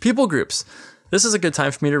unreached people groups. This is a good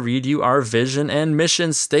time for me to read you our vision and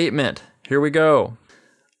mission statement. Here we go.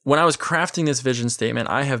 When I was crafting this vision statement,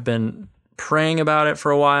 I have been praying about it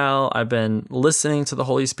for a while. I've been listening to the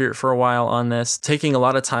Holy Spirit for a while on this, taking a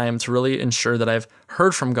lot of time to really ensure that I've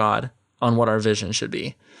heard from God on what our vision should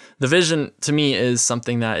be. The vision to me is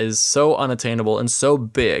something that is so unattainable and so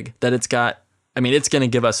big that it's going to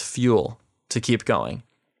give us fuel to keep going.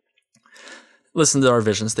 Listen to our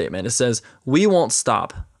vision statement. It says, we won't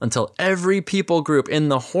stop until every people group in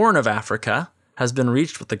the Horn of Africa has been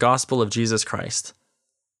reached with the gospel of Jesus Christ.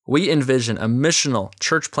 We envision a missional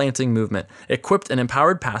church planting movement, equipped and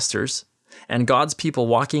empowered pastors, and God's people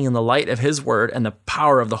walking in the light of his word and the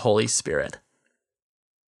power of the Holy Spirit.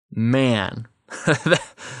 Man,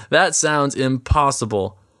 that sounds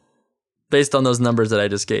impossible based on those numbers that I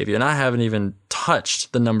just gave you. And I haven't even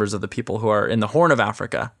touched the numbers of the people who are in the Horn of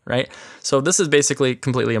Africa, right? So this is basically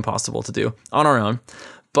completely impossible to do on our own,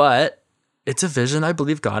 but it's a vision I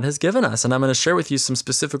believe God has given us. And I'm going to share with you some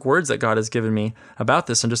specific words that God has given me about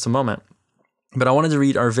this in just a moment. But I wanted to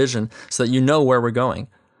read our vision so that you know where we're going.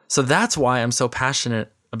 So that's why I'm so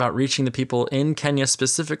passionate about reaching the people in Kenya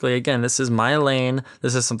specifically. Again, this is my lane.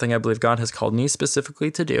 This is something I believe God has called me specifically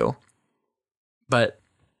to do. But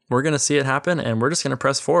we're going to see it happen, and we're just going to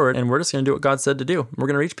press forward, and we're just going to do what God said to do. We're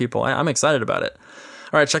going to reach people. I'm excited about it.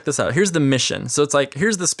 All right, check this out. Here's the mission. So it's like,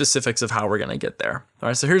 here's the specifics of how we're going to get there. All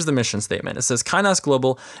right, so here's the mission statement. It says, Kainos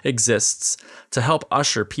Global exists to help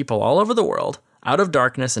usher people all over the world out of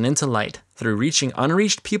darkness and into light through reaching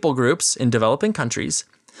unreached people groups in developing countries,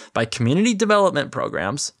 by community development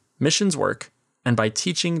programs, missions work, and by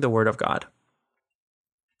teaching the Word of God.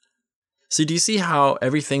 So do you see how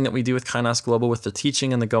everything that we do with Kainos Global, with the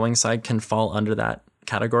teaching and the going side, can fall under that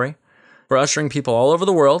category? We're ushering people all over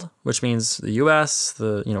the world, which means the U.S.,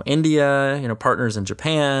 India, partners in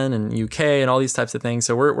Japan and UK and all these types of things.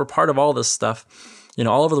 So we're part of all this stuff,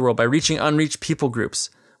 all over the world by reaching unreached people groups.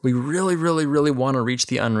 We really, really, really want to reach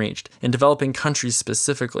the unreached in developing countries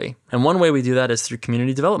specifically. And one way we do that is through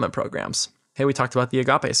community development programs. Hey, we talked about the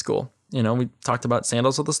Agape School. We talked about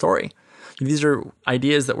Sandals with a Story. These are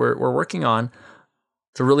ideas that we're working on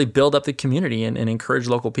to really build up the community and encourage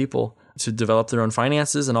local people to develop their own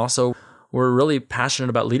finances. And also, we're really passionate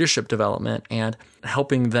about leadership development and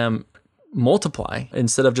helping them multiply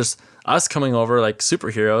instead of just us coming over like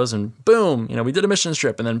superheroes and boom, we did a mission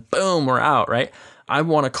trip and then boom, we're out, right? I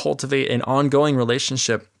want to cultivate an ongoing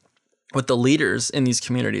relationship with the leaders in these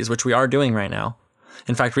communities, which we are doing right now.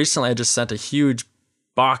 In fact, recently I just sent a huge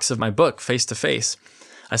box of my book, Face to Face.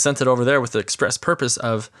 I sent it over there with the express purpose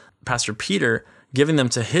of Pastor Peter giving them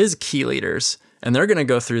to his key leaders, and they're going to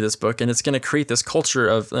go through this book, and it's going to create this culture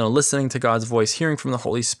of listening to God's voice, hearing from the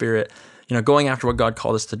Holy Spirit, going after what God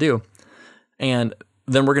called us to do. And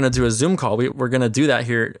then we're going to do a Zoom call. We're going to do that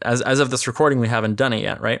here. As of this recording, we haven't done it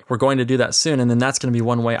yet, right? We're going to do that soon. And then that's going to be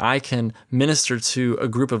one way I can minister to a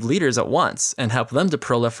group of leaders at once and help them to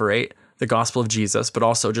proliferate the gospel of Jesus, but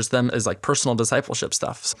also just them as like personal discipleship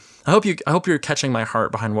stuff. I hope you're catching my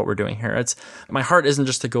heart behind what we're doing here. My heart isn't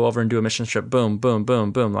just to go over and do a mission trip, boom, boom,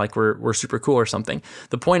 boom, boom, like we're super cool or something.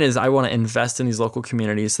 The point is I want to invest in these local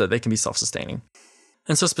communities so that they can be self-sustaining.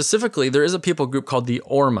 And so specifically, there is a people group called the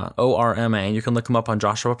ORMA, O-R-M-A, and you can look them up on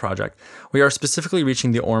Joshua Project. We are specifically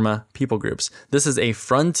reaching the ORMA people groups. This is a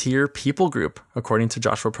frontier people group, according to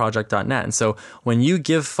joshuaproject.net. And so when you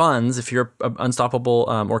give funds, if you're an Unstoppable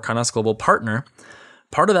or Kainos Global partner,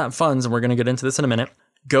 part of that funds, and we're going to get into this in a minute,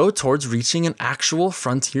 go towards reaching an actual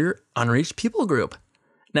frontier unreached people group.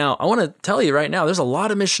 Now, I want to tell you right now, there's a lot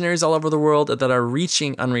of missionaries all over the world that are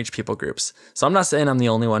reaching unreached people groups. So I'm not saying I'm the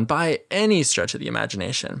only one by any stretch of the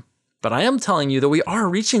imagination, but I am telling you that we are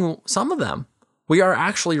reaching some of them. We are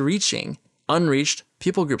actually reaching unreached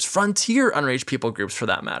people groups, frontier unreached people groups for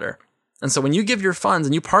that matter. And so when you give your funds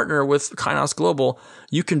and you partner with Kainos Global,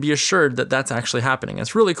 you can be assured that that's actually happening.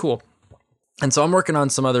 It's really cool. And so I'm working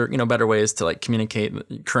on some other, better ways to like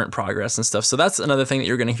communicate current progress and stuff. So that's another thing that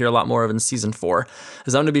you're going to hear a lot more of in season 4,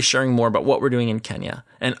 is I'm going to be sharing more about what we're doing in Kenya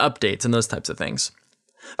and updates and those types of things.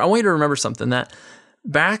 I want you to remember something, that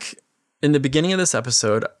back in the beginning of this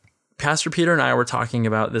episode, Pastor Peter and I were talking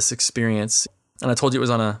about this experience, and I told you it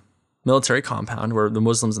was on a military compound where the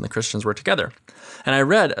Muslims and the Christians were together. And I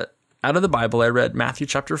read out of the Bible, I read Matthew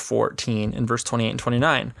chapter 14 and verse 28 and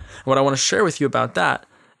 29. And what I want to share with you about that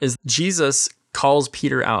is Jesus calls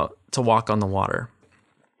Peter out to walk on the water.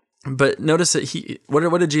 But notice that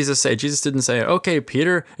what did Jesus say? Jesus didn't say, okay,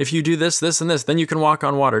 Peter, if you do this, this, and this, then you can walk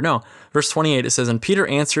on water. No. Verse 28, it says, and Peter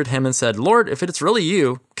answered him and said, Lord, if it's really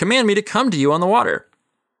you, command me to come to you on the water.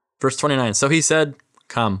 Verse 29, so he said,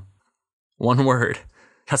 come. One word.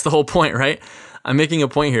 That's the whole point, right? I'm making a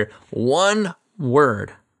point here. One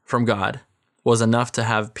word from God was enough to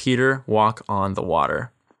have Peter walk on the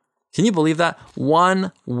water. Can you believe that?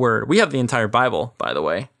 One word. We have the entire Bible, by the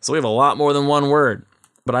way, so we have a lot more than one word.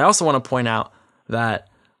 But I also want to point out that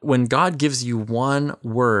when God gives you one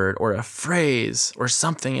word or a phrase or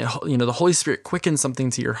something, the Holy Spirit quickens something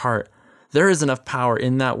to your heart, there is enough power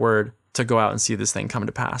in that word to go out and see this thing come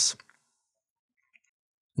to pass.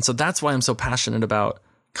 And so that's why I'm so passionate about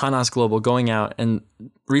Kainos Global going out and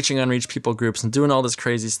reaching unreached people groups and doing all this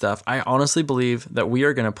crazy stuff. I honestly believe that we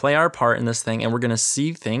are going to play our part in this thing and we're going to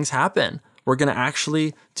see things happen. We're going to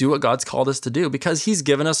actually do what God's called us to do because he's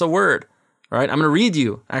given us a word, right? I'm going to read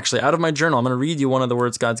you, actually, out of my journal. I'm going to read you one of the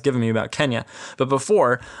words God's given me about Kenya. But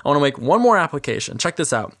before, I want to make one more application. Check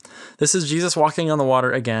this out. This is Jesus walking on the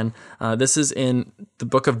water again. This is in the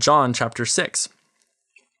book of John, chapter 6.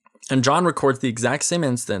 And John records the exact same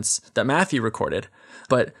instance that Matthew recorded.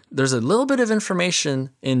 But there's a little bit of information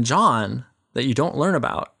in John that you don't learn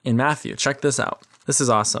about in Matthew. Check this out. This is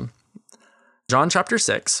awesome. John chapter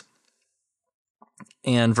 6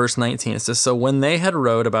 and verse 19. It says, so when they had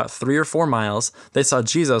rowed about 3 or 4 miles, they saw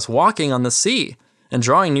Jesus walking on the sea and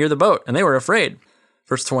drawing near the boat, and they were afraid.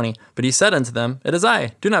 Verse 20, but he said unto them, it is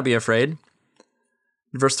I, do not be afraid.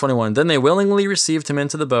 Verse 21, then they willingly received him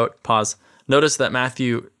into the boat. Pause. Notice that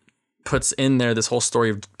Matthew puts in there this whole story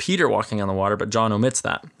of Peter walking on the water, but John omits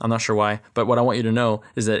that. I'm not sure why, but what I want you to know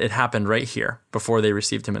is that it happened right here before they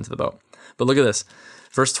received him into the boat. But look at this.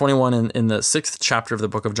 Verse 21 in the 6th chapter of the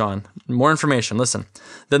book of John. More information, listen.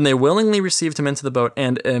 Then they willingly received him into the boat,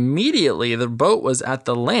 and immediately the boat was at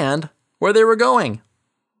the land where they were going.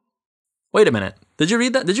 Wait a minute. Did you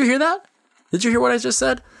read that? Did you hear that? Did you hear what I just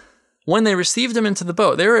said? When they received him into the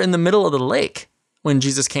boat, they were in the middle of the lake when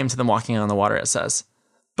Jesus came to them walking on the water, it says.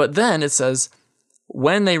 But then it says,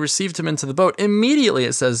 when they received him into the boat, immediately,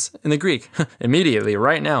 it says in the Greek, immediately,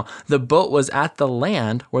 right now, the boat was at the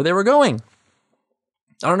land where they were going.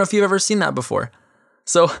 I don't know if you've ever seen that before.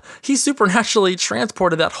 So he supernaturally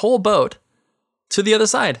transported that whole boat to the other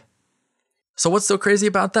side. So what's so crazy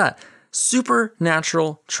about that?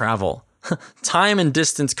 Supernatural travel. time and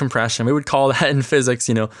distance compression. We would call that in physics,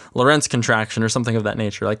 Lorentz contraction or something of that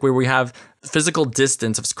nature, like where we have physical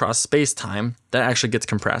distance across space-time that actually gets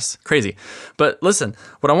compressed. Crazy. But listen,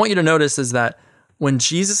 what I want you to notice is that when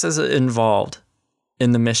Jesus is involved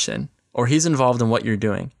in the mission, or he's involved in what you're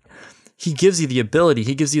doing, he gives you the ability,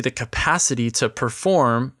 he gives you the capacity to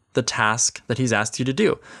perform the task that he's asked you to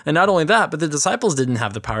do. And not only that, but the disciples didn't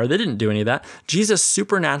have the power. They didn't do any of that. Jesus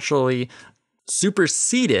supernaturally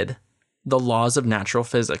superseded the laws of natural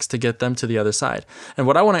physics to get them to the other side. And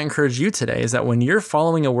what I want to encourage you today is that when you're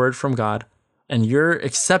following a word from God and you're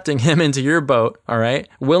accepting him into your boat, all right,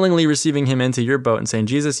 willingly receiving him into your boat and saying,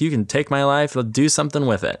 Jesus, you can take my life, do something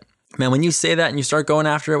with it. Man, when you say that and you start going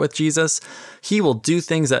after it with Jesus, he will do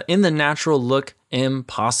things that in the natural look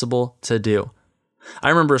impossible to do. I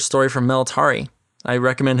remember a story from Mel Tari. I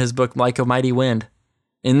recommend his book, Like a Mighty Wind.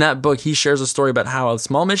 In that book, he shares a story about how a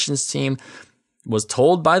small missions team was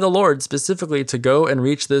told by the Lord specifically to go and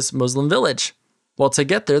reach this Muslim village. Well, to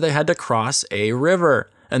get there, they had to cross a river,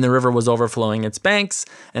 and the river was overflowing its banks,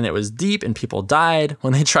 and it was deep, and people died.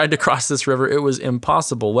 When they tried to cross this river, it was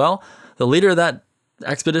impossible. Well, the leader of that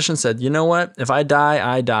expedition said, you know what? If I die,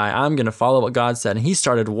 I die. I'm going to follow what God said. And he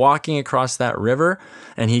started walking across that river,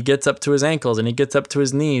 and he gets up to his ankles, and he gets up to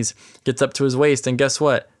his knees, gets up to his waist, and guess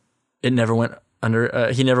what? It never went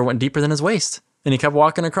under. He never went deeper than his waist. And he kept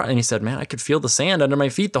walking across, and he said, man, I could feel the sand under my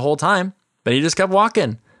feet the whole time, but he just kept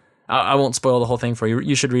walking. I won't spoil the whole thing for you.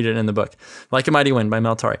 You should read it in the book. Like a Mighty Wind by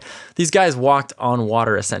Mel Tari. These guys walked on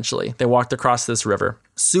water, essentially. They walked across this river.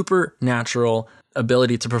 Supernatural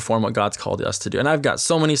ability to perform what God's called us to do. And I've got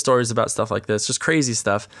so many stories about stuff like this, just crazy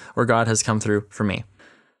stuff where God has come through for me.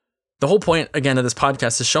 The whole point, again, of this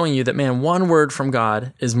podcast is showing you that, man, one word from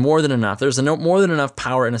God is more than enough. There's more than enough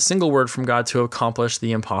power in a single word from God to accomplish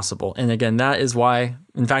the impossible. And again, that is why,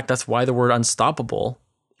 in fact, that's why the word unstoppable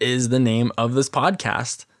is the name of this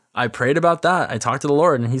podcast. I prayed about that. I talked to the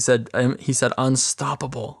Lord, and he said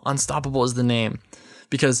unstoppable. Unstoppable is the name.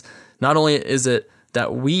 Because not only is it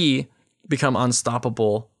that we become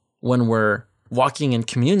unstoppable when we're walking in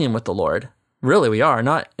communion with the Lord, really, we are,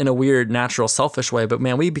 not in a weird, natural, selfish way, but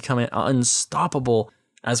man, we become unstoppable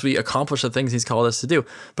as we accomplish the things he's called us to do.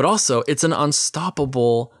 But also, it's an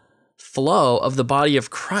unstoppable flow of the body of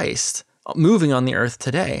Christ moving on the earth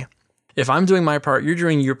today. If I'm doing my part, you're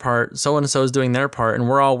doing your part, so-and-so is doing their part, and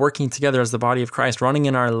we're all working together as the body of Christ, running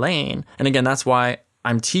in our lane. And again, that's why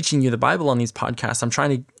I'm teaching you the Bible on these podcasts. I'm trying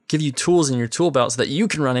to give you tools in your tool belt so that you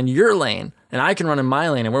can run in your lane, and I can run in my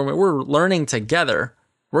lane, and we're learning together.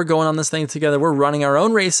 We're going on this thing together. We're running our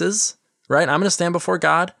own races, right? I'm going to stand before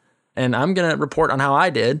God, and I'm going to report on how I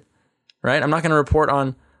did, right? I'm not going to report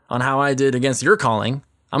on how I did against your calling.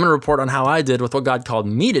 I'm going to report on how I did with what God called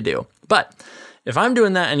me to do. But if I'm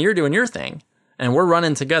doing that and you're doing your thing, and we're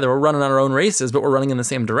running together, we're running our own races, but we're running in the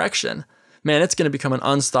same direction, man, it's going to become an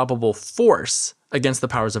unstoppable force against the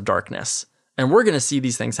powers of darkness. And we're going to see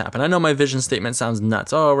these things happen. I know my vision statement sounds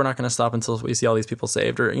nuts. Oh, we're not going to stop until we see all these people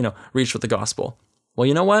saved or, reached with the gospel. Well,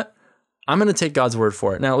 you know what? I'm going to take God's word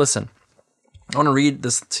for it. Now, listen, I want to read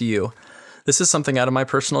this to you. This is something out of my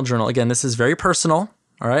personal journal. Again, this is very personal.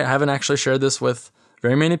 All right. I haven't actually shared this with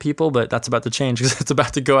very many people, but that's about to change because it's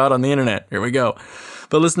about to go out on the internet. Here we go.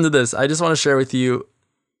 But listen to this. I just want to share with you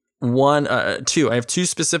two. I have two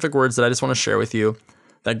specific words that I just want to share with you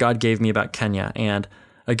that God gave me about Kenya. And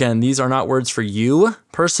again, these are not words for you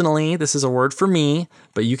personally. This is a word for me,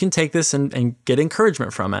 but you can take this and get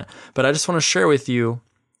encouragement from it. But I just want to share with you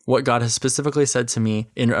what God has specifically said to me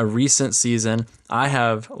in a recent season. I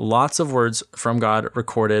have lots of words from God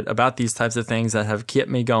recorded about these types of things that have kept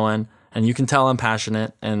me going. And you can tell I'm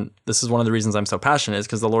passionate. And this is one of the reasons I'm so passionate is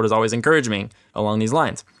because the Lord has always encouraged me along these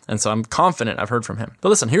lines. And so I'm confident I've heard from him. But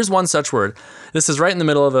listen, here's one such word. This is right in the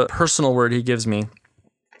middle of a personal word he gives me.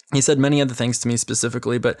 He said many other things to me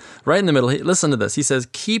specifically, but right in the middle, listen to this. He says,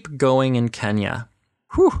 keep going in Kenya.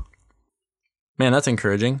 Whew. Man, that's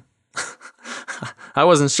encouraging. I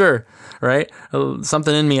wasn't sure, right?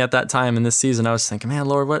 Something in me at that time in this season, I was thinking, man,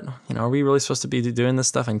 Lord, what, are we really supposed to be doing this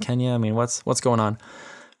stuff in Kenya? I mean, what's going on?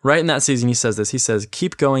 Right in that season, he says this. He says,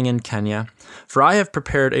 keep going in Kenya, for I have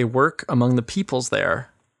prepared a work among the peoples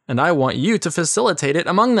there, and I want you to facilitate it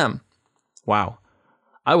among them. Wow.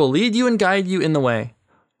 I will lead you and guide you in the way.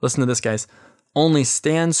 Listen to this, guys. Only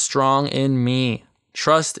stand strong in me,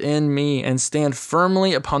 trust in me, and stand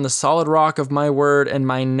firmly upon the solid rock of my word and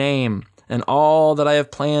my name, and all that I have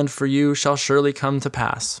planned for you shall surely come to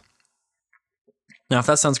pass. Now, if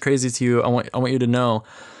that sounds crazy to you, I want you to know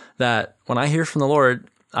that when I hear from the Lord,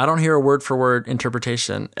 I don't hear a word-for-word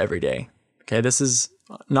interpretation every day. Okay, this is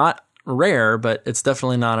not rare, but it's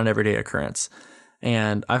definitely not an everyday occurrence.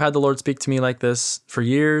 And I've had the Lord speak to me like this for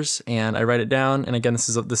years, and I write it down. And again, this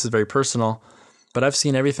is very personal, but I've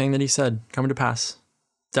seen everything that he said come to pass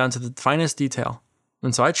down to the finest detail.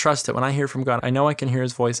 And so I trust it. When I hear from God, I know I can hear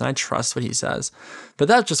his voice and I trust what he says. But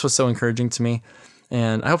that just was so encouraging to me.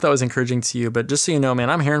 And I hope that was encouraging to you. But just so you know, man,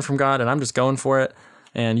 I'm hearing from God and I'm just going for it.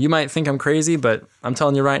 And you might think I'm crazy, but I'm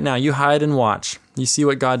telling you right now, you hide and watch. You see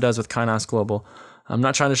what God does with Kainos Global. I'm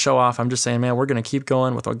not trying to show off. I'm just saying, man, we're going to keep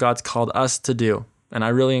going with what God's called us to do. And I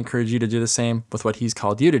really encourage you to do the same with what he's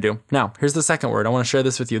called you to do. Now, here's the second word. I want to share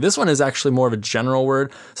this with you. This one is actually more of a general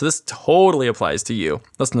word. So this totally applies to you.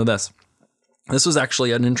 Listen to this. This was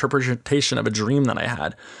actually an interpretation of a dream that I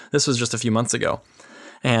had. This was just a few months ago.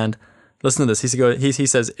 And listen to this. He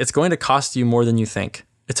says, it's going to cost you more than you think.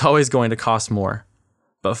 It's always going to cost more.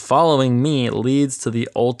 But following me leads to the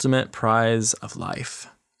ultimate prize of life.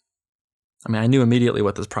 I mean, I knew immediately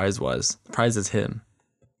what this prize was. The prize is him.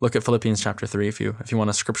 Look at Philippians chapter 3 if you want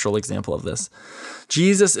a scriptural example of this.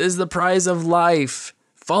 Jesus is the prize of life.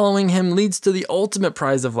 Following him leads to the ultimate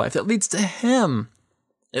prize of life. It leads to him.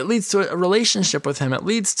 It leads to a relationship with him. It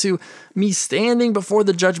leads to me standing before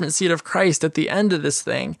the judgment seat of Christ at the end of this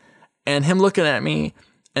thing, and him looking at me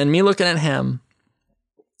and me looking at him,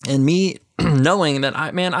 and me knowing that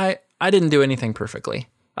I didn't do anything perfectly.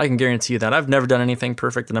 I can guarantee you that. I've never done anything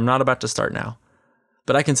perfect, and I'm not about to start now.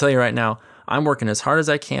 But I can tell you right now, I'm working as hard as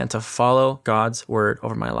I can to follow God's word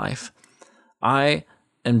over my life. I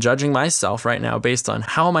am judging myself right now based on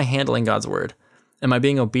how am I handling God's word? Am I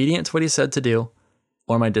being obedient to what he said to do?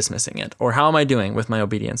 Or am I dismissing it? Or how am I doing with my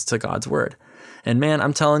obedience to God's word? And man,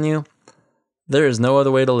 I'm telling you, there is no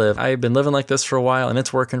other way to live. I've been living like this for a while and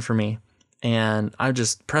it's working for me. And I'm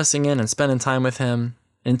just pressing in and spending time with him,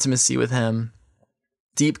 intimacy with him,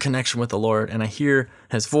 deep connection with the Lord. And I hear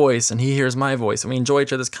his voice and he hears my voice and we enjoy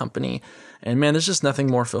each other's company. And man, there's just nothing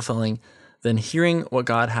more fulfilling than hearing what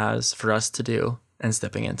God has for us to do and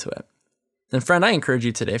stepping into it. And friend, I encourage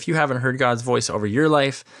you today, if you haven't heard God's voice over your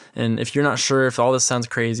life, and if you're not sure if all this sounds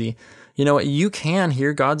crazy, you know what? You can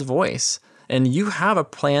hear God's voice, and you have a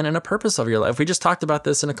plan and a purpose of your life. We just talked about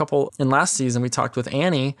this in last season. We talked with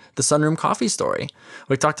Annie, the Sunroom Coffee story.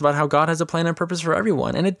 We talked about how God has a plan and purpose for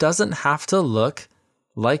everyone, and it doesn't have to look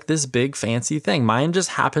like this big fancy thing. Mine just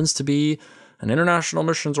happens to be an international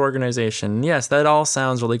missions organization. Yes, that all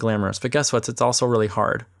sounds really glamorous, but guess what? It's also really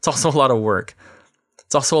hard. It's also a lot of work.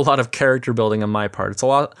 It's also a lot of character building on my part. It's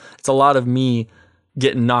a lot of me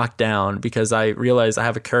getting knocked down because I realize I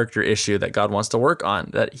have a character issue that God wants to work on,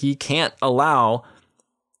 that he can't allow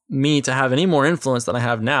me to have any more influence than I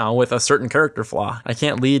have now with a certain character flaw. I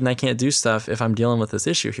can't lead and I can't do stuff if I'm dealing with this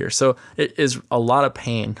issue here. So it is a lot of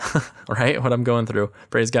pain, right? What I'm going through,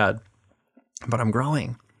 praise God. But I'm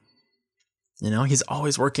growing. You know, he's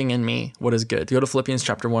always working in me what is good. Go to Philippians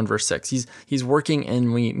chapter 1, verse 6. He's working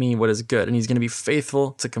in me what is good, and he's going to be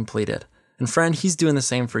faithful to complete it. And friend, he's doing the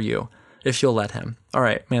same for you if you'll let him. All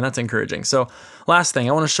right, man, that's encouraging. So last thing,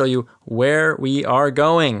 I want to show you where we are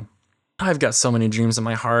going. I've got so many dreams in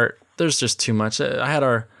my heart. There's just too much. I had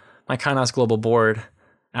my Kainos Global board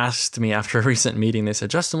asked me after a recent meeting. They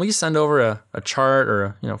said, Justin, will you send over a chart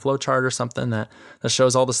or a flow chart or something that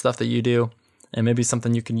shows all the stuff that you do? And maybe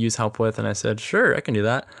something you can use help with. And I said, sure, I can do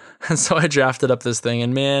that. And so I drafted up this thing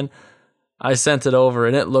and man, I sent it over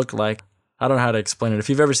and it looked like, I don't know how to explain it. If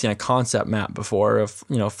you've ever seen a concept map before of,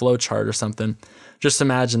 a flow chart or something, just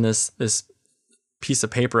imagine this piece of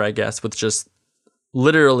paper, I guess, with just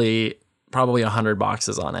literally probably 100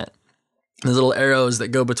 boxes on it. There's little arrows that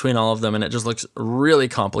go between all of them. And it just looks really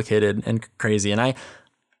complicated and crazy. And I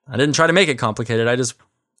didn't try to make it complicated.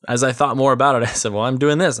 As I thought more about it, I said, well, I'm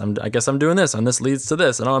doing this. I guess I'm doing this. And this leads to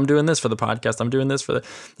this. And I'm doing this for the podcast. I'm doing this for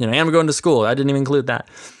I'm going to school. I didn't even include that.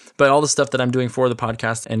 But all the stuff that I'm doing for the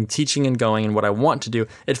podcast and teaching and going and what I want to do,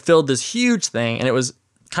 it filled this huge thing. And it was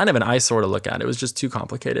kind of an eyesore to look at. It was just too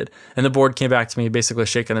complicated. And the board came back to me basically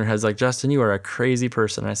shaking their heads like, Justin, you are a crazy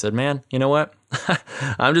person. And I said, man, you know what?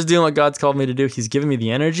 I'm just doing what God's called me to do. He's given me the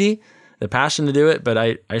energy, the passion to do it, but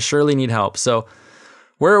I surely need help. So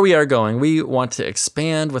where we are going, we want to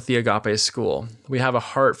expand with the Agape School. We have a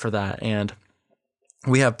heart for that, and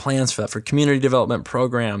we have plans for that, for community development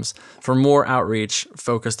programs, for more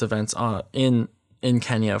outreach-focused events in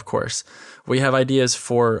Kenya, of course. We have ideas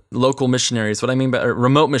for local missionaries, what I mean by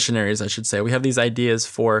remote missionaries, I should say. We have these ideas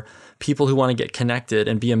for people who want to get connected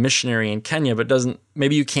and be a missionary in Kenya, but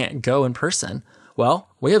maybe you can't go in person. Well,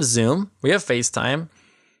 we have Zoom, we have FaceTime.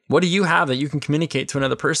 What do you have that you can communicate to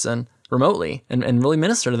another person remotely and really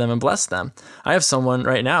minister to them and bless them? I have someone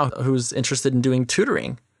right now who's interested in doing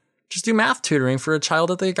tutoring Just do math tutoring for a child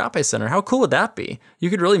at the Agape Center. How cool would that be? You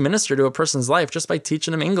could really minister to a person's life just by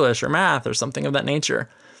teaching them English or math or something of that nature,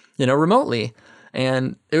 remotely.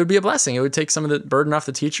 And it would be a blessing. It would take some of the burden off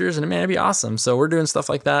the teachers, and it'd be awesome. So we're doing stuff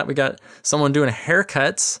like that. We got someone doing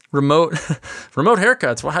haircuts, remote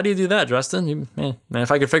haircuts. Well, how do you do that, Justin? Man,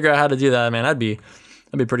 if I could figure out how to do that, man, I'd be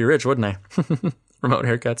pretty rich, wouldn't I? Remote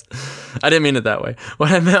haircuts. I didn't mean it that way.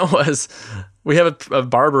 What I meant was we have a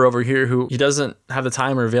barber over here who he doesn't have the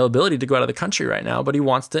time or availability to go out of the country right now, but he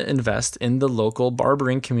wants to invest in the local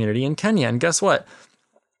barbering community in Kenya. And guess what?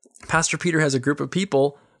 Pastor Peter has a group of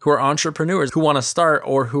people who are entrepreneurs who want to start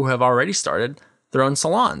or who have already started their own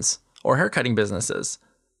salons or haircutting businesses.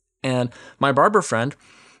 And my barber friend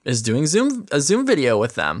is doing a Zoom video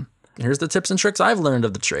with them. Here's the tips and tricks I've learned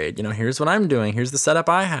of the trade. Here's what I'm doing. Here's the setup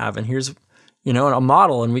I have. And here's, a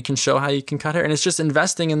model, and we can show how you can cut hair. And it's just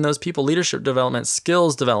investing in those people, leadership development,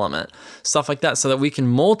 skills development, stuff like that, so that we can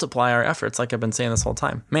multiply our efforts like I've been saying this whole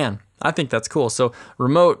time. Man, I think that's cool. So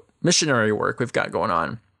remote missionary work we've got going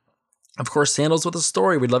on. Of course, Sandals with a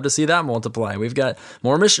Story. We'd love to see that multiply. We've got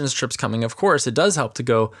more missions trips coming. Of course, it does help to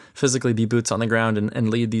go physically be boots on the ground and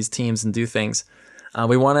lead these teams and do things.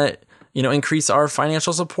 We want to, increase our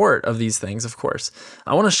financial support of these things, of course.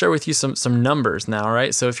 I want to share with you some numbers now,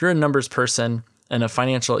 right? So if you're a numbers person and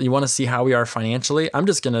you want to see how we are financially, I'm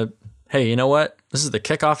just going to, hey, you know what? This is the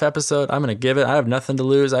kickoff episode. I'm going to give it. I have nothing to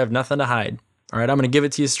lose. I have nothing to hide. All right, I'm going to give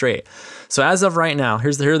it to you straight. So as of right now,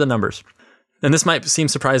 here are the numbers. And this might seem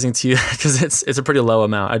surprising to you because it's a pretty low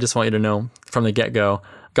amount. I just want you to know from the get-go,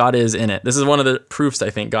 God is in it. This is one of the proofs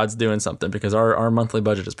I think God's doing something, because our monthly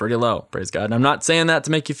budget is pretty low, praise God. And I'm not saying that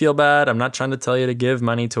to make you feel bad. I'm not trying to tell you to give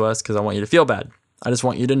money to us because I want you to feel bad. I just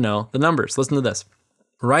want you to know the numbers. Listen to this.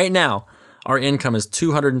 Right now, our income is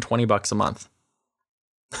 $220 a month.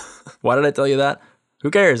 Why did I tell you that?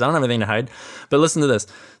 Who cares? I don't have anything to hide. But listen to this.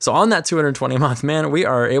 So on that $220 a month, man, we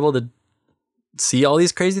are able to see all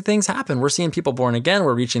these crazy things happen. We're seeing people born again.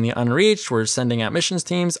 We're reaching the unreached. We're sending out missions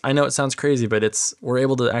teams. I know it sounds crazy, but we're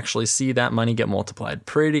able to actually see that money get multiplied.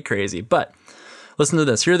 Pretty crazy. But listen to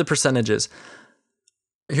this. Here are the percentages.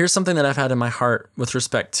 Here's something that I've had in my heart with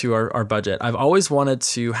respect to our budget. I've always wanted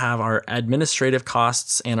to have our administrative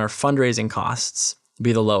costs and our fundraising costs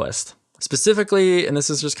be the lowest. Specifically, and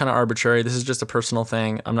this is just kind of arbitrary, this is just a personal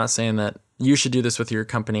thing. I'm not saying that you should do this with your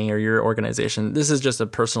company or your organization. This is just a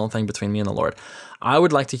personal thing between me and the Lord. I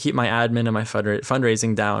would like to keep my admin and my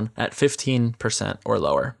fundraising down at 15% or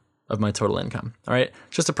lower of my total income. All right,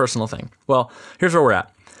 just a personal thing. Well, here's where we're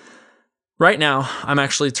at. Right now, I'm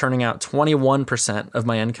actually turning out 21% of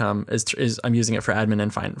my income is I'm using it for admin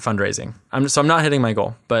and fundraising. So I'm not hitting my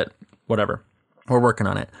goal, but whatever. We're working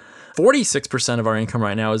on it. 46% of our income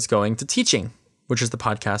right now is going to teaching, which is the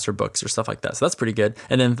podcast or books or stuff like that. So that's pretty good.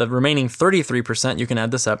 And then the remaining 33%, you can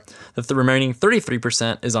add this up, that the remaining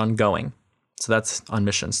 33% is ongoing. So that's on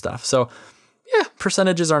mission stuff. So yeah,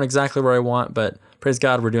 percentages aren't exactly where I want, but praise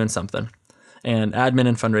God, we're doing something. And admin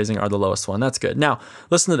and fundraising are the lowest one. That's good. Now,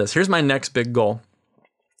 listen to this. Here's my next big goal.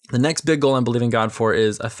 The next big goal I'm believing God for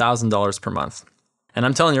is $1,000 per month. And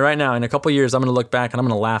I'm telling you right now, in a couple of years, I'm going to look back and I'm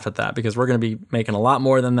going to laugh at that, because we're going to be making a lot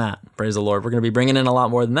more than that. Praise the Lord. We're going to be bringing in a lot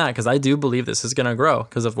more than that, because I do believe this is going to grow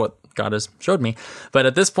because of what God has showed me. But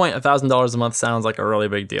at this point, $1,000 a month sounds like a really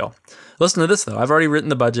big deal. Listen to this, though. I've already written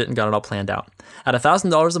the budget and got it all planned out. At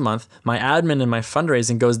 $1,000 a month, my admin and my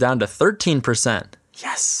fundraising goes down to 13%.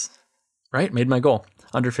 Yes. Right? Made my goal.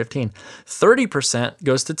 Under 15. 30%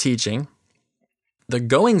 goes to teaching. The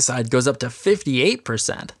going side goes up to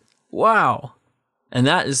 58%. Wow. And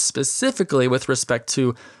that is specifically with respect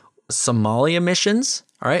to Somalia missions.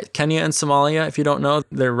 All right, Kenya and Somalia, if you don't know,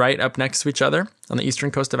 they're right up next to each other on the eastern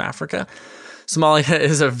coast of Africa. Somalia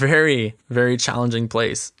is a very, very challenging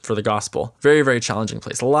place for the gospel. Very, very challenging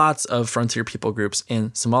place. Lots of frontier people groups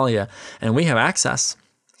in Somalia, and we have access.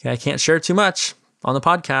 Okay, I can't share too much on the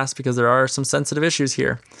podcast because there are some sensitive issues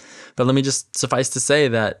here. But let me just suffice to say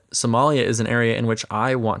that Somalia is an area in which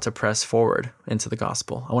I want to press forward into the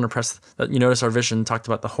gospel. I want to press, you notice our vision talked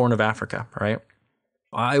about the Horn of Africa, right?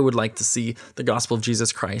 I would like to see the gospel of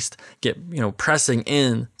Jesus Christ get, pressing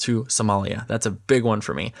into Somalia. That's a big one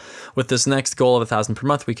for me. With this next goal of 1,000 per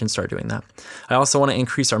month, we can start doing that. I also want to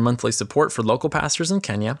increase our monthly support for local pastors in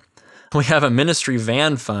Kenya. We have a ministry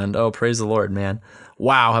van fund. Oh, praise the Lord, man.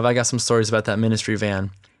 Wow, have I got some stories about that ministry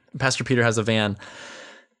van. Pastor Peter has a van.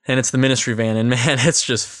 And it's the ministry van. And man, it's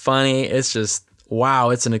just funny. It's just, wow,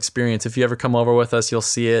 it's an experience. If you ever come over with us, you'll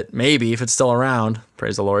see it. Maybe if it's still around.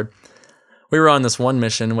 Praise the Lord. We were on this one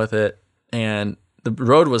mission with it, and the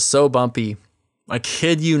road was so bumpy. I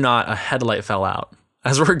kid you not, a headlight fell out.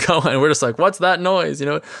 as we're going. We're just like, what's that noise?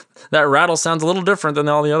 That rattle sounds a little different than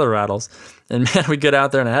all the other rattles. And man, we get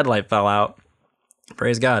out there and a headlight fell out.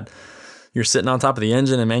 Praise God. You're sitting on top of the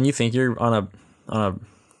engine and man, you think you're on a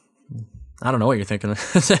I don't know what you're thinking.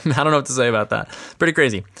 I don't know what to say about that. Pretty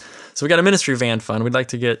crazy. So we got a ministry van fund. We'd like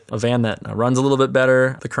to get a van that runs a little bit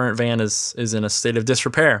better. The current van is in a state of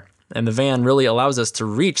disrepair. And the van really allows us to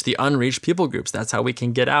reach the unreached people groups. That's how we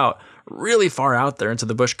can get out really far out there into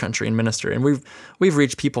the bush country and minister. And we've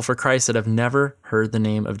reached people for Christ that have never heard the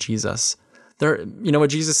name of Jesus. What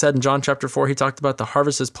Jesus said in John chapter 4, he talked about the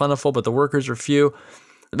harvest is plentiful, but the workers are few.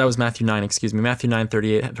 That was Matthew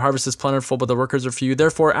 9:38. The harvest is plentiful, but the workers are few.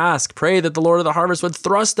 Therefore pray that the Lord of the harvest would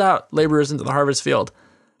thrust out laborers into the harvest field.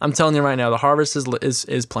 I'm telling you right now, the harvest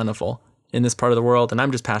is plentiful in this part of the world, and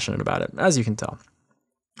I'm just passionate about it, as you can tell.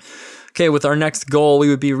 Okay, with our next goal, we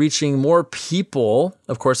would be reaching more people,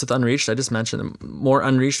 of course, with unreached. I just mentioned more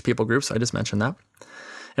unreached people groups. I just mentioned that.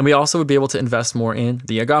 And we also would be able to invest more in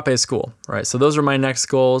the Agape School, right? So those are my next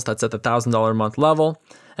goals. That's at the $1,000 a month level.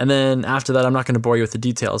 And then after that, I'm not going to bore you with the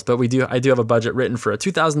details, but I do have a budget written for a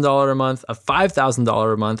 $2,000 a month, a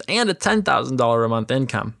 $5,000 a month, and a $10,000 a month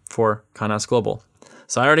income for Kainos Global.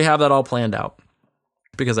 So I already have that all planned out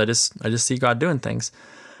because I just see God doing things.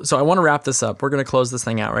 So I want to wrap this up. We're going to close this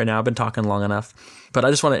thing out right now. I've been talking long enough, but I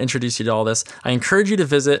just want to introduce you to all this. I encourage you to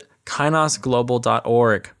visit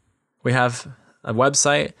kainosglobal.org. We have a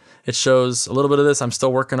website. It shows a little bit of this. I'm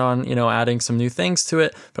still working on, adding some new things to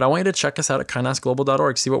it, but I want you to check us out at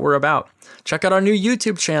kainosglobal.org, see what we're about. Check out our new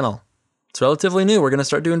YouTube channel. It's relatively new. We're going to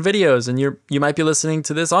start doing videos, and you might be listening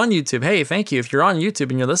to this on YouTube. Hey, thank you. If you're on YouTube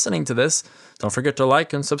and you're listening to this, don't forget to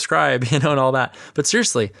like and subscribe, and all that. But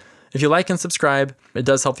seriously, if you like and subscribe, it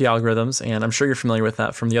does help the algorithms, and I'm sure you're familiar with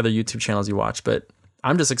that from the other YouTube channels you watch. But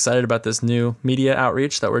I'm just excited about this new media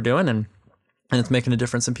outreach that we're doing, and it's making a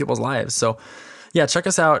difference in people's lives. So yeah, check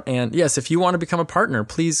us out. And yes, if you want to become a partner,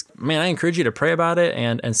 please, man, I encourage you to pray about it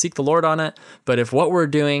and seek the Lord on it. But if what we're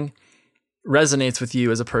doing resonates with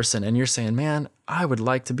you as a person and you're saying, man, I would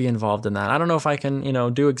like to be involved in that. I don't know if I can,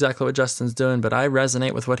 do exactly what Justin's doing, but I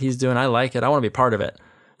resonate with what he's doing. I like it. I want to be part of it.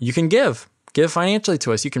 You can give financially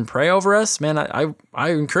to us. You can pray over us. Man, I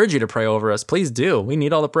encourage you to pray over us. Please do. We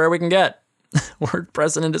need all the prayer we can get. We're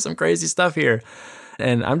pressing into some crazy stuff here.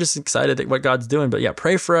 And I'm just excited at what God's doing. But yeah,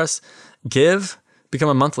 pray for us. Give. Become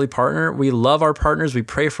a monthly partner. We love our partners. We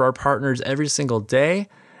pray for our partners every single day.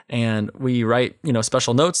 And we write,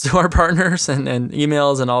 special notes to our partners and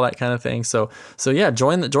emails and all that kind of thing. So yeah,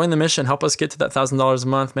 join the mission. Help us get to that $1,000 a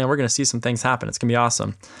month. Man, we're going to see some things happen. It's going to be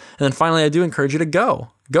awesome. And then finally, I do encourage you to go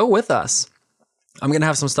with us. I'm going to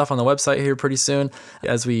have some stuff on the website here pretty soon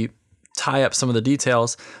as we tie up some of the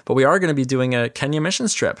details, but we are going to be doing a Kenya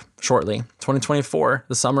missions trip shortly, 2024,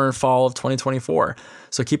 the summer and fall of 2024.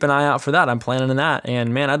 So keep an eye out for that. I'm planning on that.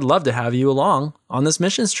 And man, I'd love to have you along on this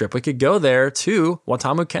missions trip. We could go there to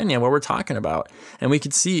Watamu, Kenya, where we're talking about, and we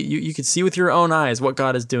could see, you could see with your own eyes what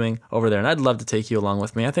God is doing over there. And I'd love to take you along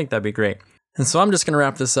with me. I think that'd be great. And so I'm just going to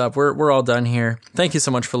wrap this up. We're all done here. Thank you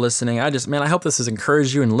so much for listening. I hope this has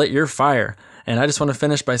encouraged you and lit your fire. And I just want to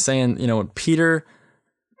finish by saying, Peter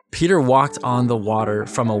walked on the water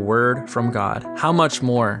from a word from God. How much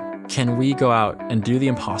more can we go out and do the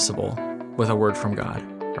impossible with a word from God?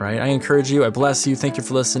 All right. I encourage you. I bless you. Thank you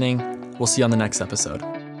for listening. We'll see you on the next episode.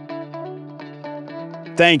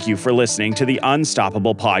 Thank you for listening to the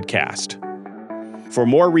Unstoppable Podcast. For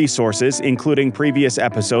more resources, including previous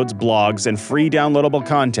episodes, blogs, and free downloadable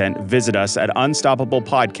content, visit us at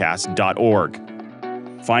unstoppablepodcast.org.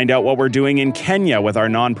 Find out what we're doing in Kenya with our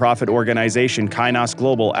nonprofit organization Kainos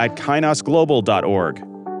Global at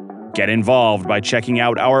kainosglobal.org. Get involved by checking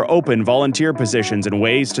out our open volunteer positions and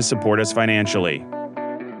ways to support us financially.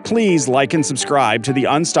 Please like and subscribe to the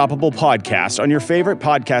Unstoppable Podcast on your favorite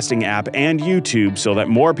podcasting app and YouTube so that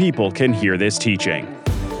more people can hear this teaching.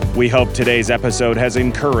 We hope today's episode has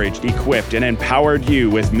encouraged, equipped, and empowered you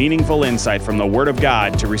with meaningful insight from the Word of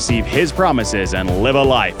God to receive His promises and live a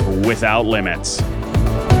life without limits.